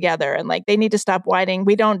acts together and like, they need to stop whining.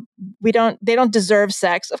 They don't deserve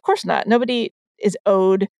sex. Of course not. Nobody is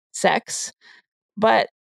owed sex. But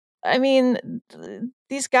I mean,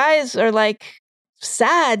 these guys are like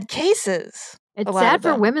sad cases. It's sad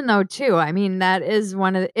for women though too. I mean, that is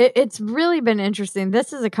one of the, it's really been interesting.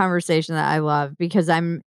 This is a conversation that I love because I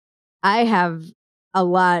have a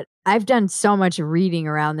lot. I've done so much reading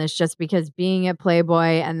around this just because being a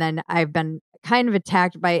Playboy, and then I've been kind of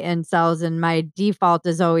attacked by incels, and my default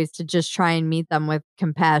is always to just try and meet them with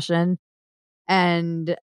compassion.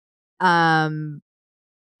 And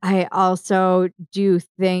I also do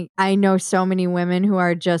think I know so many women who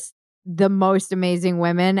are just the most amazing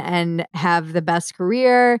women and have the best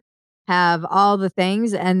career, have all the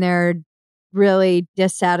things, and they're really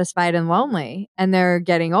dissatisfied and lonely, and they're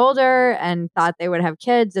getting older and thought they would have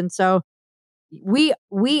kids. And so we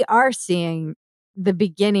are seeing the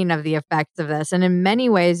beginning of the effects of this. And in many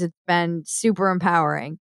ways, it's been super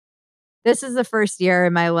empowering. This is the first year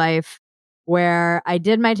in my life where I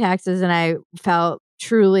did my taxes and I felt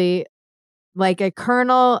truly like a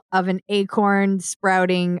kernel of an acorn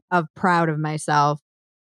sprouting of proud of myself,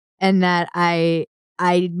 and that I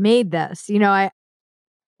made this.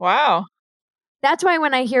 Wow. That's why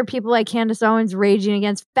when I hear people like Candace Owens raging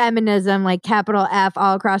against feminism, like capital F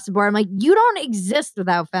all across the board, I'm like, you don't exist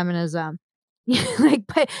without feminism.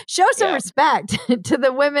 Show some respect to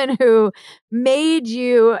the women who made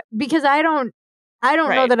you, because I don't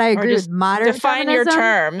know that I agree with modern define feminism. Your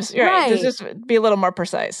terms. Right. Just be a little more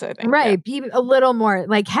precise, I think. Right. Yeah. Be a little more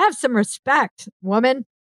have some respect, woman.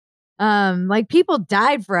 People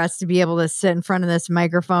died for us to be able to sit in front of this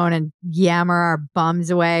microphone and yammer our bums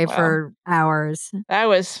away for hours. That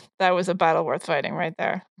was a battle worth fighting right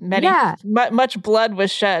there. Much blood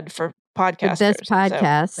was shed for podcasters. This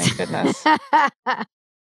podcast. So, thank goodness.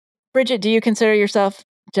 Bridget, do you consider yourself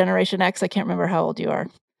Generation X? I can't remember how old you are.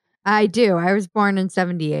 I do. I was born in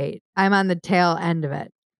 1978. I'm on the tail end of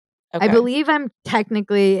it. Okay. I believe I'm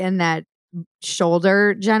technically in that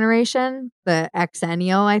shoulder generation, the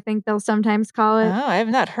Xennial, I think they'll sometimes call it. Oh, I have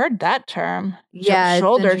not heard that term. Yeah,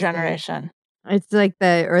 shoulder generation. It's like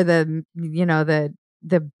the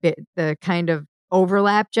kind of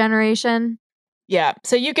overlap generation. Yeah,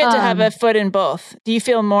 so you get to have a foot in both. Do you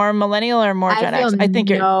feel more millennial or more Gen X? I think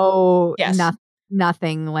you're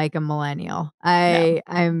nothing like a millennial. I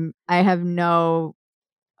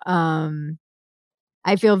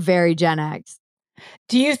feel very Gen X.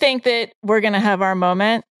 Do you think that we're going to have our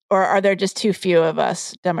moment, or are there just too few of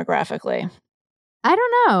us demographically? I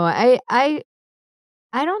don't know.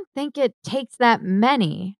 I don't think it takes that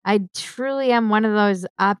many. I truly am one of those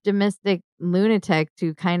optimistic lunatics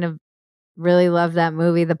who kind of really love that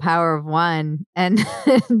movie, The Power of One, and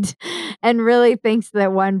really thinks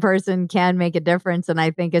that one person can make a difference. And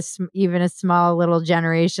I think even a small little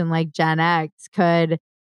generation like Gen X could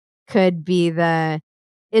be the.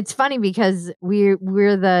 It's funny because we're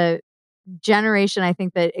the generation, I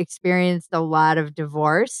think, that experienced a lot of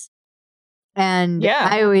divorce. And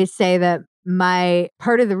I always say that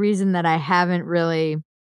part of the reason that I haven't really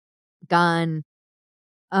gone,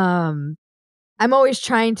 I'm always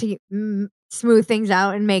trying to smooth things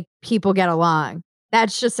out and make people get along.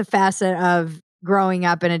 That's just a facet of growing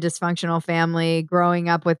up in a dysfunctional family, growing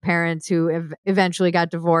up with parents who eventually got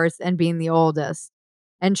divorced and being the oldest,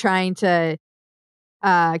 and trying to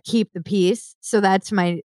keep the peace. So that's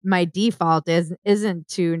my default isn't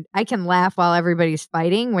to, I can laugh while everybody's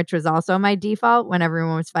fighting, which was also my default when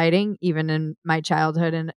everyone was fighting, even in my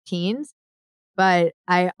childhood and teens. But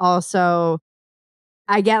I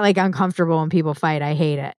get uncomfortable when people fight. I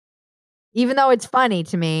hate it. Even though it's funny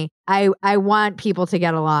to me, I want people to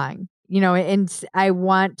get along, and I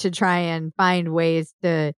want to try and find ways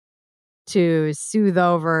to soothe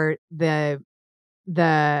over the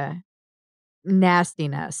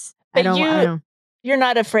nastiness. But you're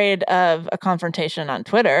not afraid of a confrontation on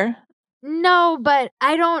Twitter. No, but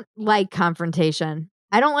I don't like confrontation.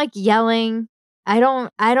 I don't like yelling. I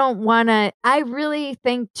don't want to. I really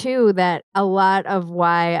think too that a lot of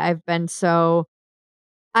why I've been so,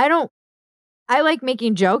 I like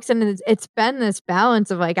making jokes, and it's been this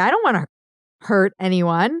balance of I don't want to hurt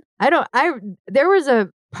anyone. There was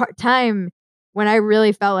a time when I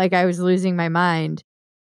really felt like I was losing my mind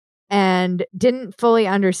and didn't fully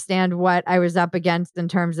understand what I was up against in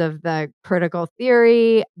terms of the critical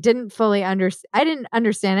theory. I didn't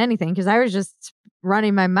understand anything because I was just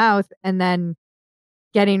running my mouth and then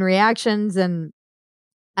getting reactions. And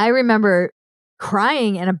I remember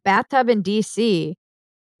crying in a bathtub in DC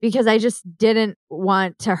because I just didn't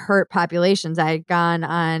want to hurt populations. I had gone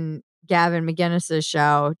on Gavin McGinnis's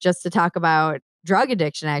show just to talk about drug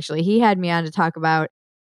addiction. Actually, he had me on to talk about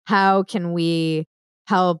how can we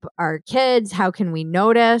help our kids? How can we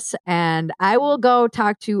notice? And I will go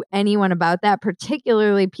talk to anyone about that,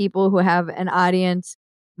 particularly people who have an audience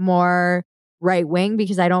more right wing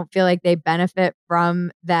because I don't feel like they benefit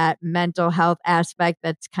from that mental health aspect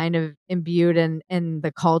that's kind of imbued in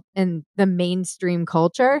the mainstream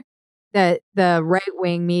culture. That the right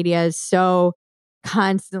wing media is so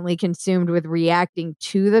constantly consumed with reacting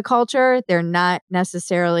to the culture. They're not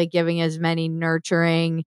necessarily giving as many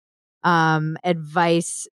nurturing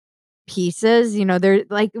advice pieces. They're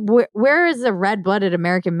like, where is a red-blooded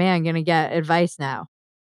American man going to get advice now?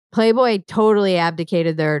 Playboy totally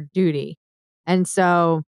abdicated their duty. And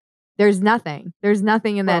so there's nothing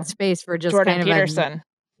in that space for just Jordan kind of Peterson.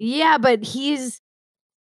 Yeah, but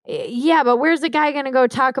where's the guy going to go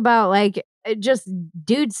talk about like just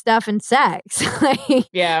dude stuff and sex? Like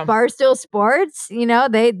Barstool Sports,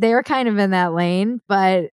 they're kind of in that lane,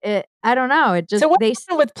 but I don't know. It just so what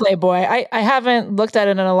happened with Playboy? I haven't looked at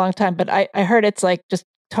it in a long time, but I heard it's like just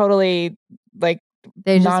totally like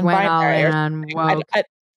they just went non-binary all in or on woke.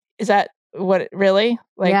 Is that what really?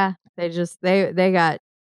 Like, yeah, they got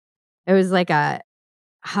it was like a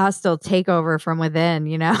hostile takeover from within,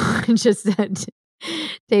 just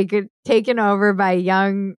taken over by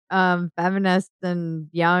young feminists and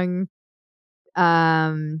young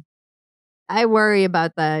I worry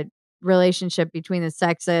about the relationship between the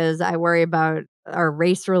sexes. I worry about our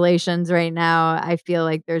race relations right now. I feel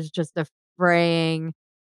like there's just a fraying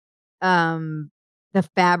the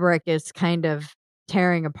fabric is kind of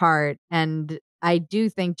tearing apart, and I do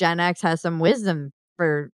think Gen X has some wisdom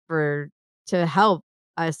for to help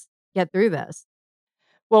us get through this.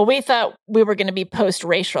 Well, we thought we were going to be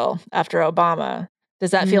post-racial after Obama.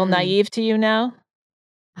 Does that feel naive to you now?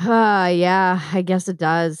 Yeah, I guess it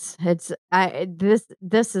does.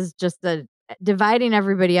 This is just dividing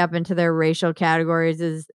everybody up into their racial categories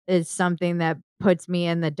is something that puts me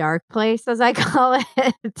in the dark place, as I call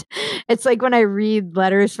it. It's like when I read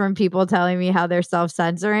letters from people telling me how they're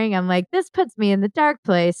self-censoring, I'm like, this puts me in the dark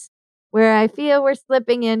place where I feel we're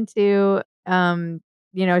slipping into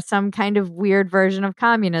some kind of weird version of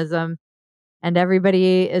communism, and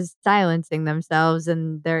everybody is silencing themselves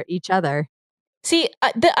and each other. See,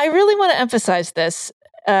 I really want to emphasize this,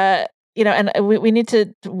 and we need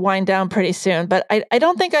to wind down pretty soon, but I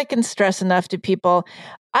don't think I can stress enough to people.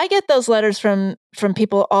 I get those letters from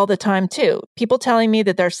people all the time too. People telling me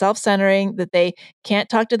that they're self-centering, that they can't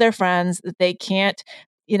talk to their friends, that they can't,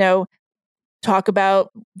 talk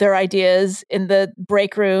about their ideas in the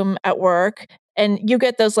break room at work. And you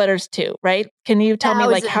get those letters too, right? Can you tell me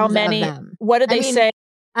like how many, what do they say?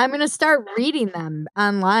 I'm going to start reading them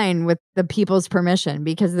online with the people's permission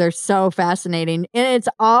because they're so fascinating. And it's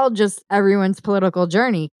all just everyone's political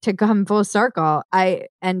journey to come full circle.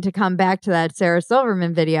 And to come back to that Sarah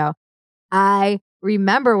Silverman video, I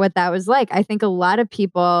remember what that was like. I think a lot of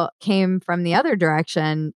people came from the other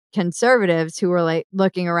direction, conservatives who were like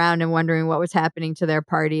looking around and wondering what was happening to their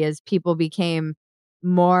party as people became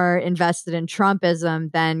more invested in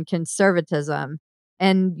Trumpism than conservatism.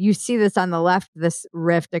 And you see this on the left, this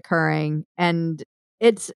rift occurring, and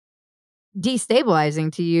it's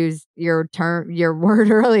destabilizing, to use your word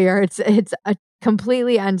earlier. It's a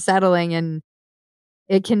completely unsettling, and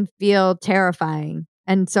it can feel terrifying.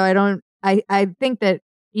 And so I think that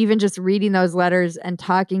even just reading those letters and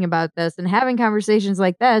talking about this and having conversations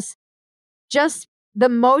like this, just the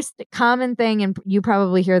most common thing, and you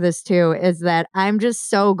probably hear this too, is that I'm just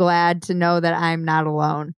so glad to know that I'm not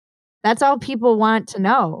alone. That's all people want to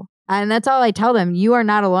know. And that's all I tell them. You are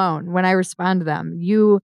not alone when I respond to them.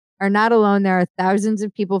 You are not alone. There are thousands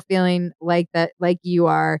of people feeling like that, like you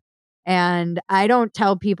are. And I don't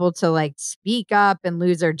tell people to like speak up and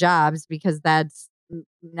lose their jobs because that's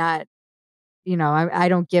not, I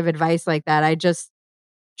don't give advice like that. I just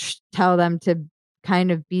tell them to kind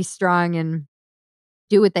of be strong and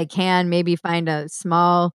do what they can, maybe find a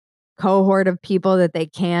small cohort of people that they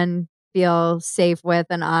can feel safe with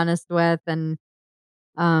and honest with. And,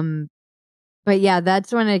 but yeah,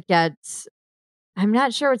 that's when it gets, I'm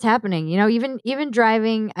not sure what's happening. Even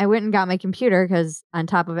driving, I went and got my computer because on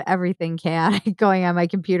top of everything chaotic going on, my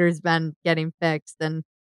computer's been getting fixed. And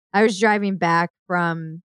I was driving back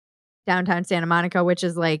from downtown Santa Monica, which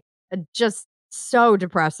is like just so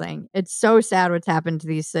depressing. It's so sad what's happened to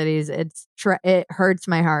these cities. It hurts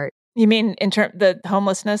my heart. You mean in the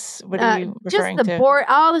homelessness? What are you referring to?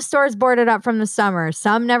 All the stores boarded up from the summer.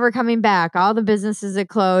 Some never coming back. All the businesses that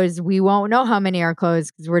closed. We won't know how many are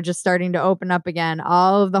closed because we're just starting to open up again.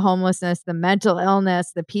 All of the homelessness, the mental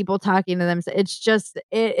illness, the people talking to them.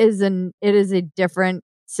 It is a different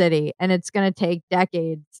city, and it's going to take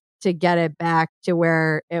decades to get it back to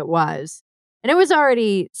where it was. And it was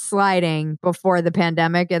already sliding before the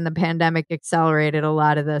pandemic, and the pandemic accelerated a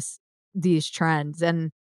lot of these trends.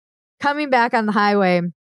 And coming back on the highway,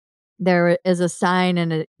 there is a sign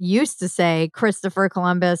and it used to say Christopher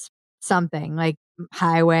Columbus something like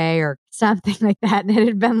highway or something like that. And it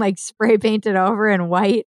had been like spray painted over in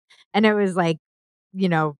white. And it was like,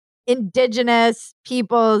 indigenous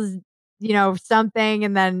peoples, something.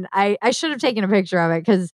 And then I should have taken a picture of it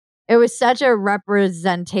because it was such a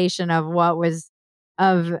representation of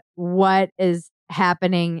what is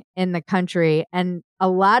happening in the country. And a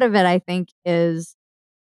lot of it, I think, is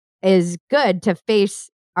good to face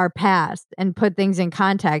our past and put things in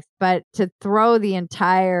context, but to throw the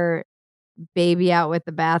entire baby out with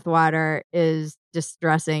the bathwater is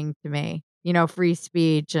distressing to me. Free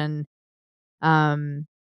speech and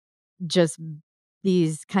just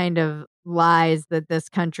these kind of lies that this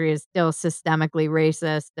country is still systemically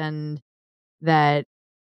racist and that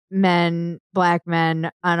black men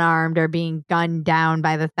unarmed are being gunned down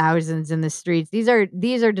by the thousands in the streets. These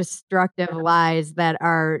are destructive lies that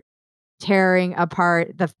are tearing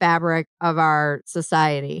apart the fabric of our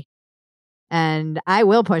society. And I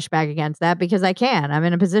will push back against that because I can. I'm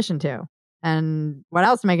in a position to. And what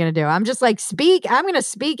else am I going to do? I'm just like, I'm going to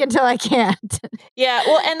speak until I can't. Yeah.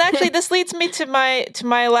 Well, and actually this leads me to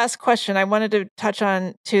my last question. I wanted to touch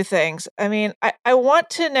on two things. I mean, I want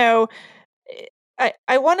to know,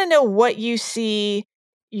 I want to know what you see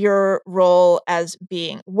your role as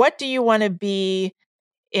being. What do you want to be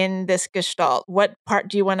in this gestalt? What part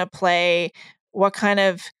do you want to play? What kind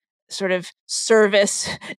of sort of service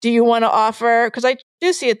do you want to offer? Because I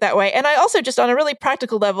do see it that way. And I also, just on a really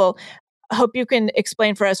practical level, hope you can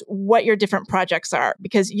explain for us what your different projects are,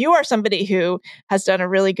 because you are somebody who has done a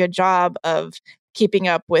really good job of keeping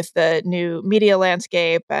up with the new media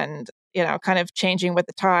landscape and kind of changing with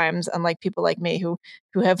the times, unlike people like me who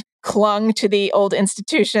have clung to the old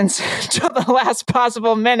institutions to the last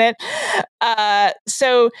possible minute.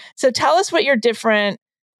 So tell us what your different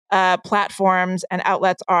platforms and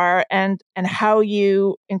outlets are, and how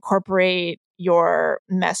you incorporate your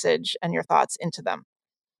message and your thoughts into them.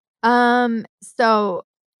 So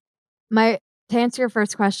to answer your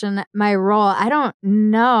first question, my role, I don't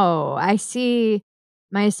know. I see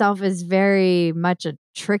myself as very much a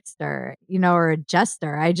trickster, or a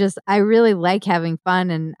jester. I really like having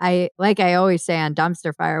fun. And I always say on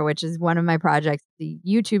Dumpster Fire, which is one of my projects, the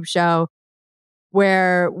YouTube show,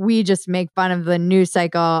 where we just make fun of the news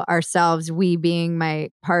cycle ourselves, we being my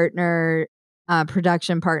partner,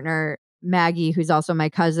 production partner, Maggie, who's also my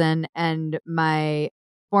cousin, and my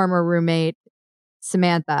former roommate,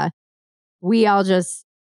 Samantha. We all just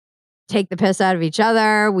take the piss out of each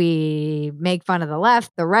other. We make fun of the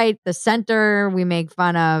left, the right, the center. We make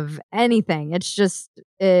fun of anything. It's just,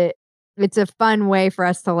 it's a fun way for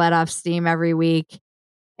us to let off steam every week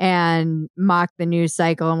and mock the news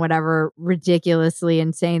cycle and whatever ridiculously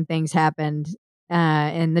insane things happened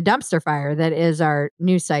in the dumpster fire that is our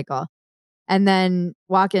news cycle. And then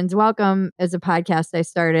Walk-Ins Welcome is a podcast I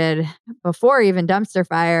started before even Dumpster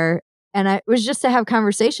Fire. And it was just to have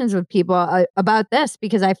conversations with people about this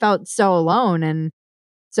because I felt so alone. And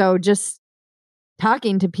so just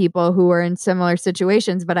talking to people who were in similar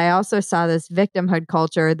situations. But I also saw this victimhood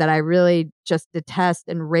culture that I really just detest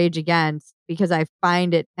and rage against because I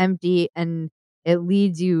find it empty and it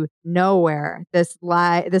leads you nowhere. This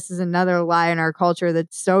is another lie in our culture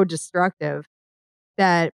that's so destructive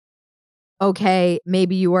that, okay,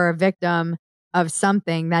 maybe you were a victim of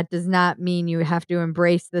something. That does not mean you have to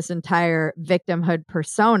embrace this entire victimhood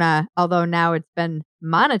persona, although now it's been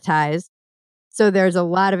monetized. So there's a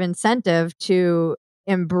lot of incentive to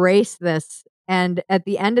embrace this. And at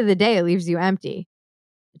the end of the day, it leaves you empty.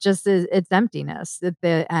 It's emptiness at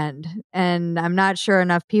the end. And I'm not sure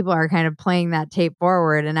enough people are kind of playing that tape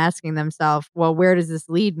forward and asking themselves, well, where does this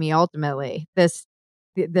lead me ultimately? This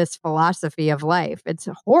philosophy of life. It's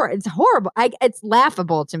horrible. It's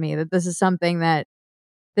laughable to me that this is something that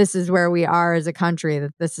this is where we are as a country,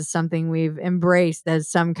 that this is something we've embraced as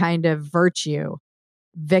some kind of virtue,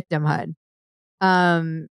 victimhood.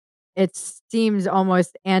 It seems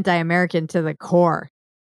almost anti-American to the core.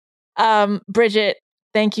 Bridget,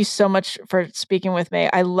 thank you so much for speaking with me.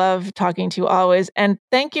 I love talking to you always. And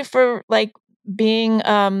thank you for being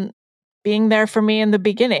there for me in the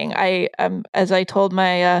beginning. As I told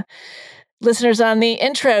my listeners on the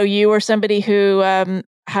intro, you were somebody who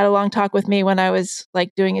had a long talk with me when I was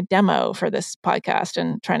doing a demo for this podcast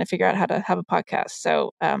and trying to figure out how to have a podcast.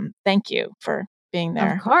 So thank you for being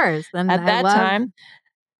there. Of course. And at that time.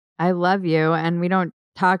 I love you, and we don't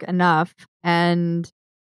talk enough, and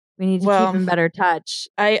we need to keep in better touch.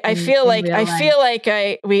 I feel like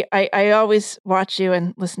I always watch you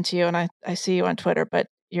and listen to you, and I see you on Twitter, but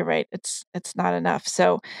you're right, it's not enough.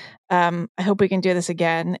 So I hope we can do this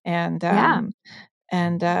again, and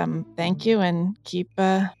And thank you, and keep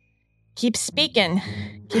speaking.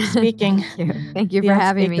 Keep speaking. Thank you. Thank you for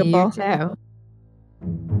having me. You too.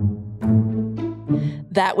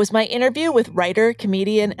 That was my interview with writer,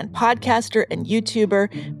 comedian, and podcaster and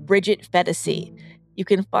YouTuber Bridget Phetasy. You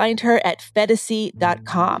can find her at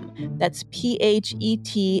Phetasy.com. That's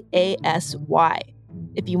Phetasy.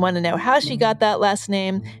 If you want to know how she got that last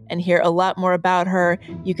name and hear a lot more about her,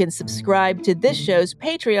 you can subscribe to this show's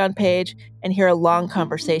Patreon page and hear a long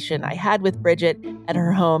conversation I had with Bridget at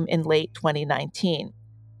her home in late 2019.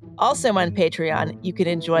 Also on Patreon, you can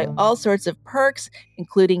enjoy all sorts of perks,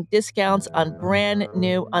 including discounts on brand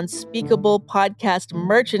new Unspeakable podcast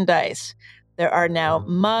merchandise. There are now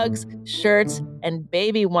mugs, shirts, and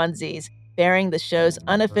baby onesies bearing the show's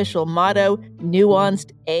unofficial motto,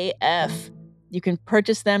 Nuanced AF. You can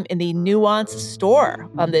purchase them in the Nuance store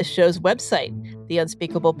on this show's website,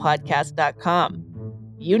 theunspeakablepodcast.com.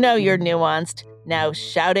 You know you're nuanced. Now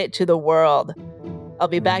shout it to the world. I'll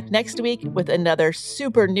be back next week with another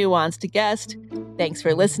super nuanced guest. Thanks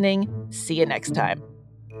for listening. See you next time.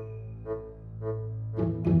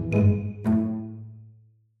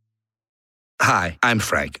 Hi, I'm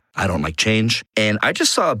Frank. I don't like change. And I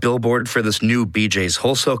just saw a billboard for this new BJ's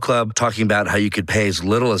Wholesale Club talking about how you could pay as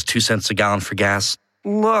little as 2 cents a gallon for gas.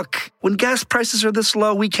 Look, when gas prices are this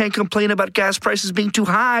low, we can't complain about gas prices being too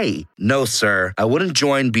high. No, sir. I wouldn't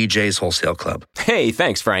join BJ's Wholesale Club. Hey,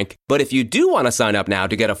 thanks, Frank. But if you do want to sign up now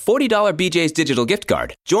to get a $40 BJ's digital gift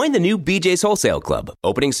card, join the new BJ's Wholesale Club,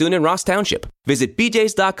 opening soon in Ross Township. Visit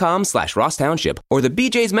bjs.com/Ross Township or the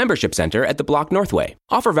BJ's Membership Center at the Block Northway.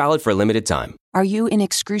 Offer valid for a limited time. Are you in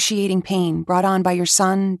excruciating pain brought on by your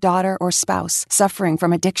son, daughter, or spouse suffering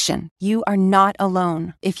from addiction? You are not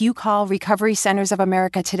alone. If you call Recovery Centers of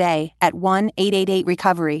America today at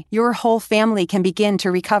 1-888-RECOVERY, your whole family can begin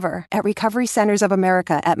to recover. At Recovery Centers of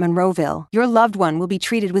America at Monroeville, your loved one will be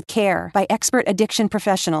treated with care by expert addiction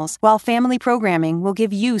professionals, while family programming will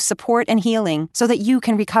give you support and healing so that you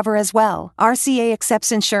can recover as well. RCA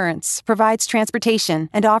accepts insurance, provides transportation,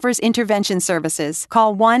 and offers intervention services.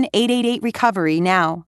 Call 1-888-RECOVERY now.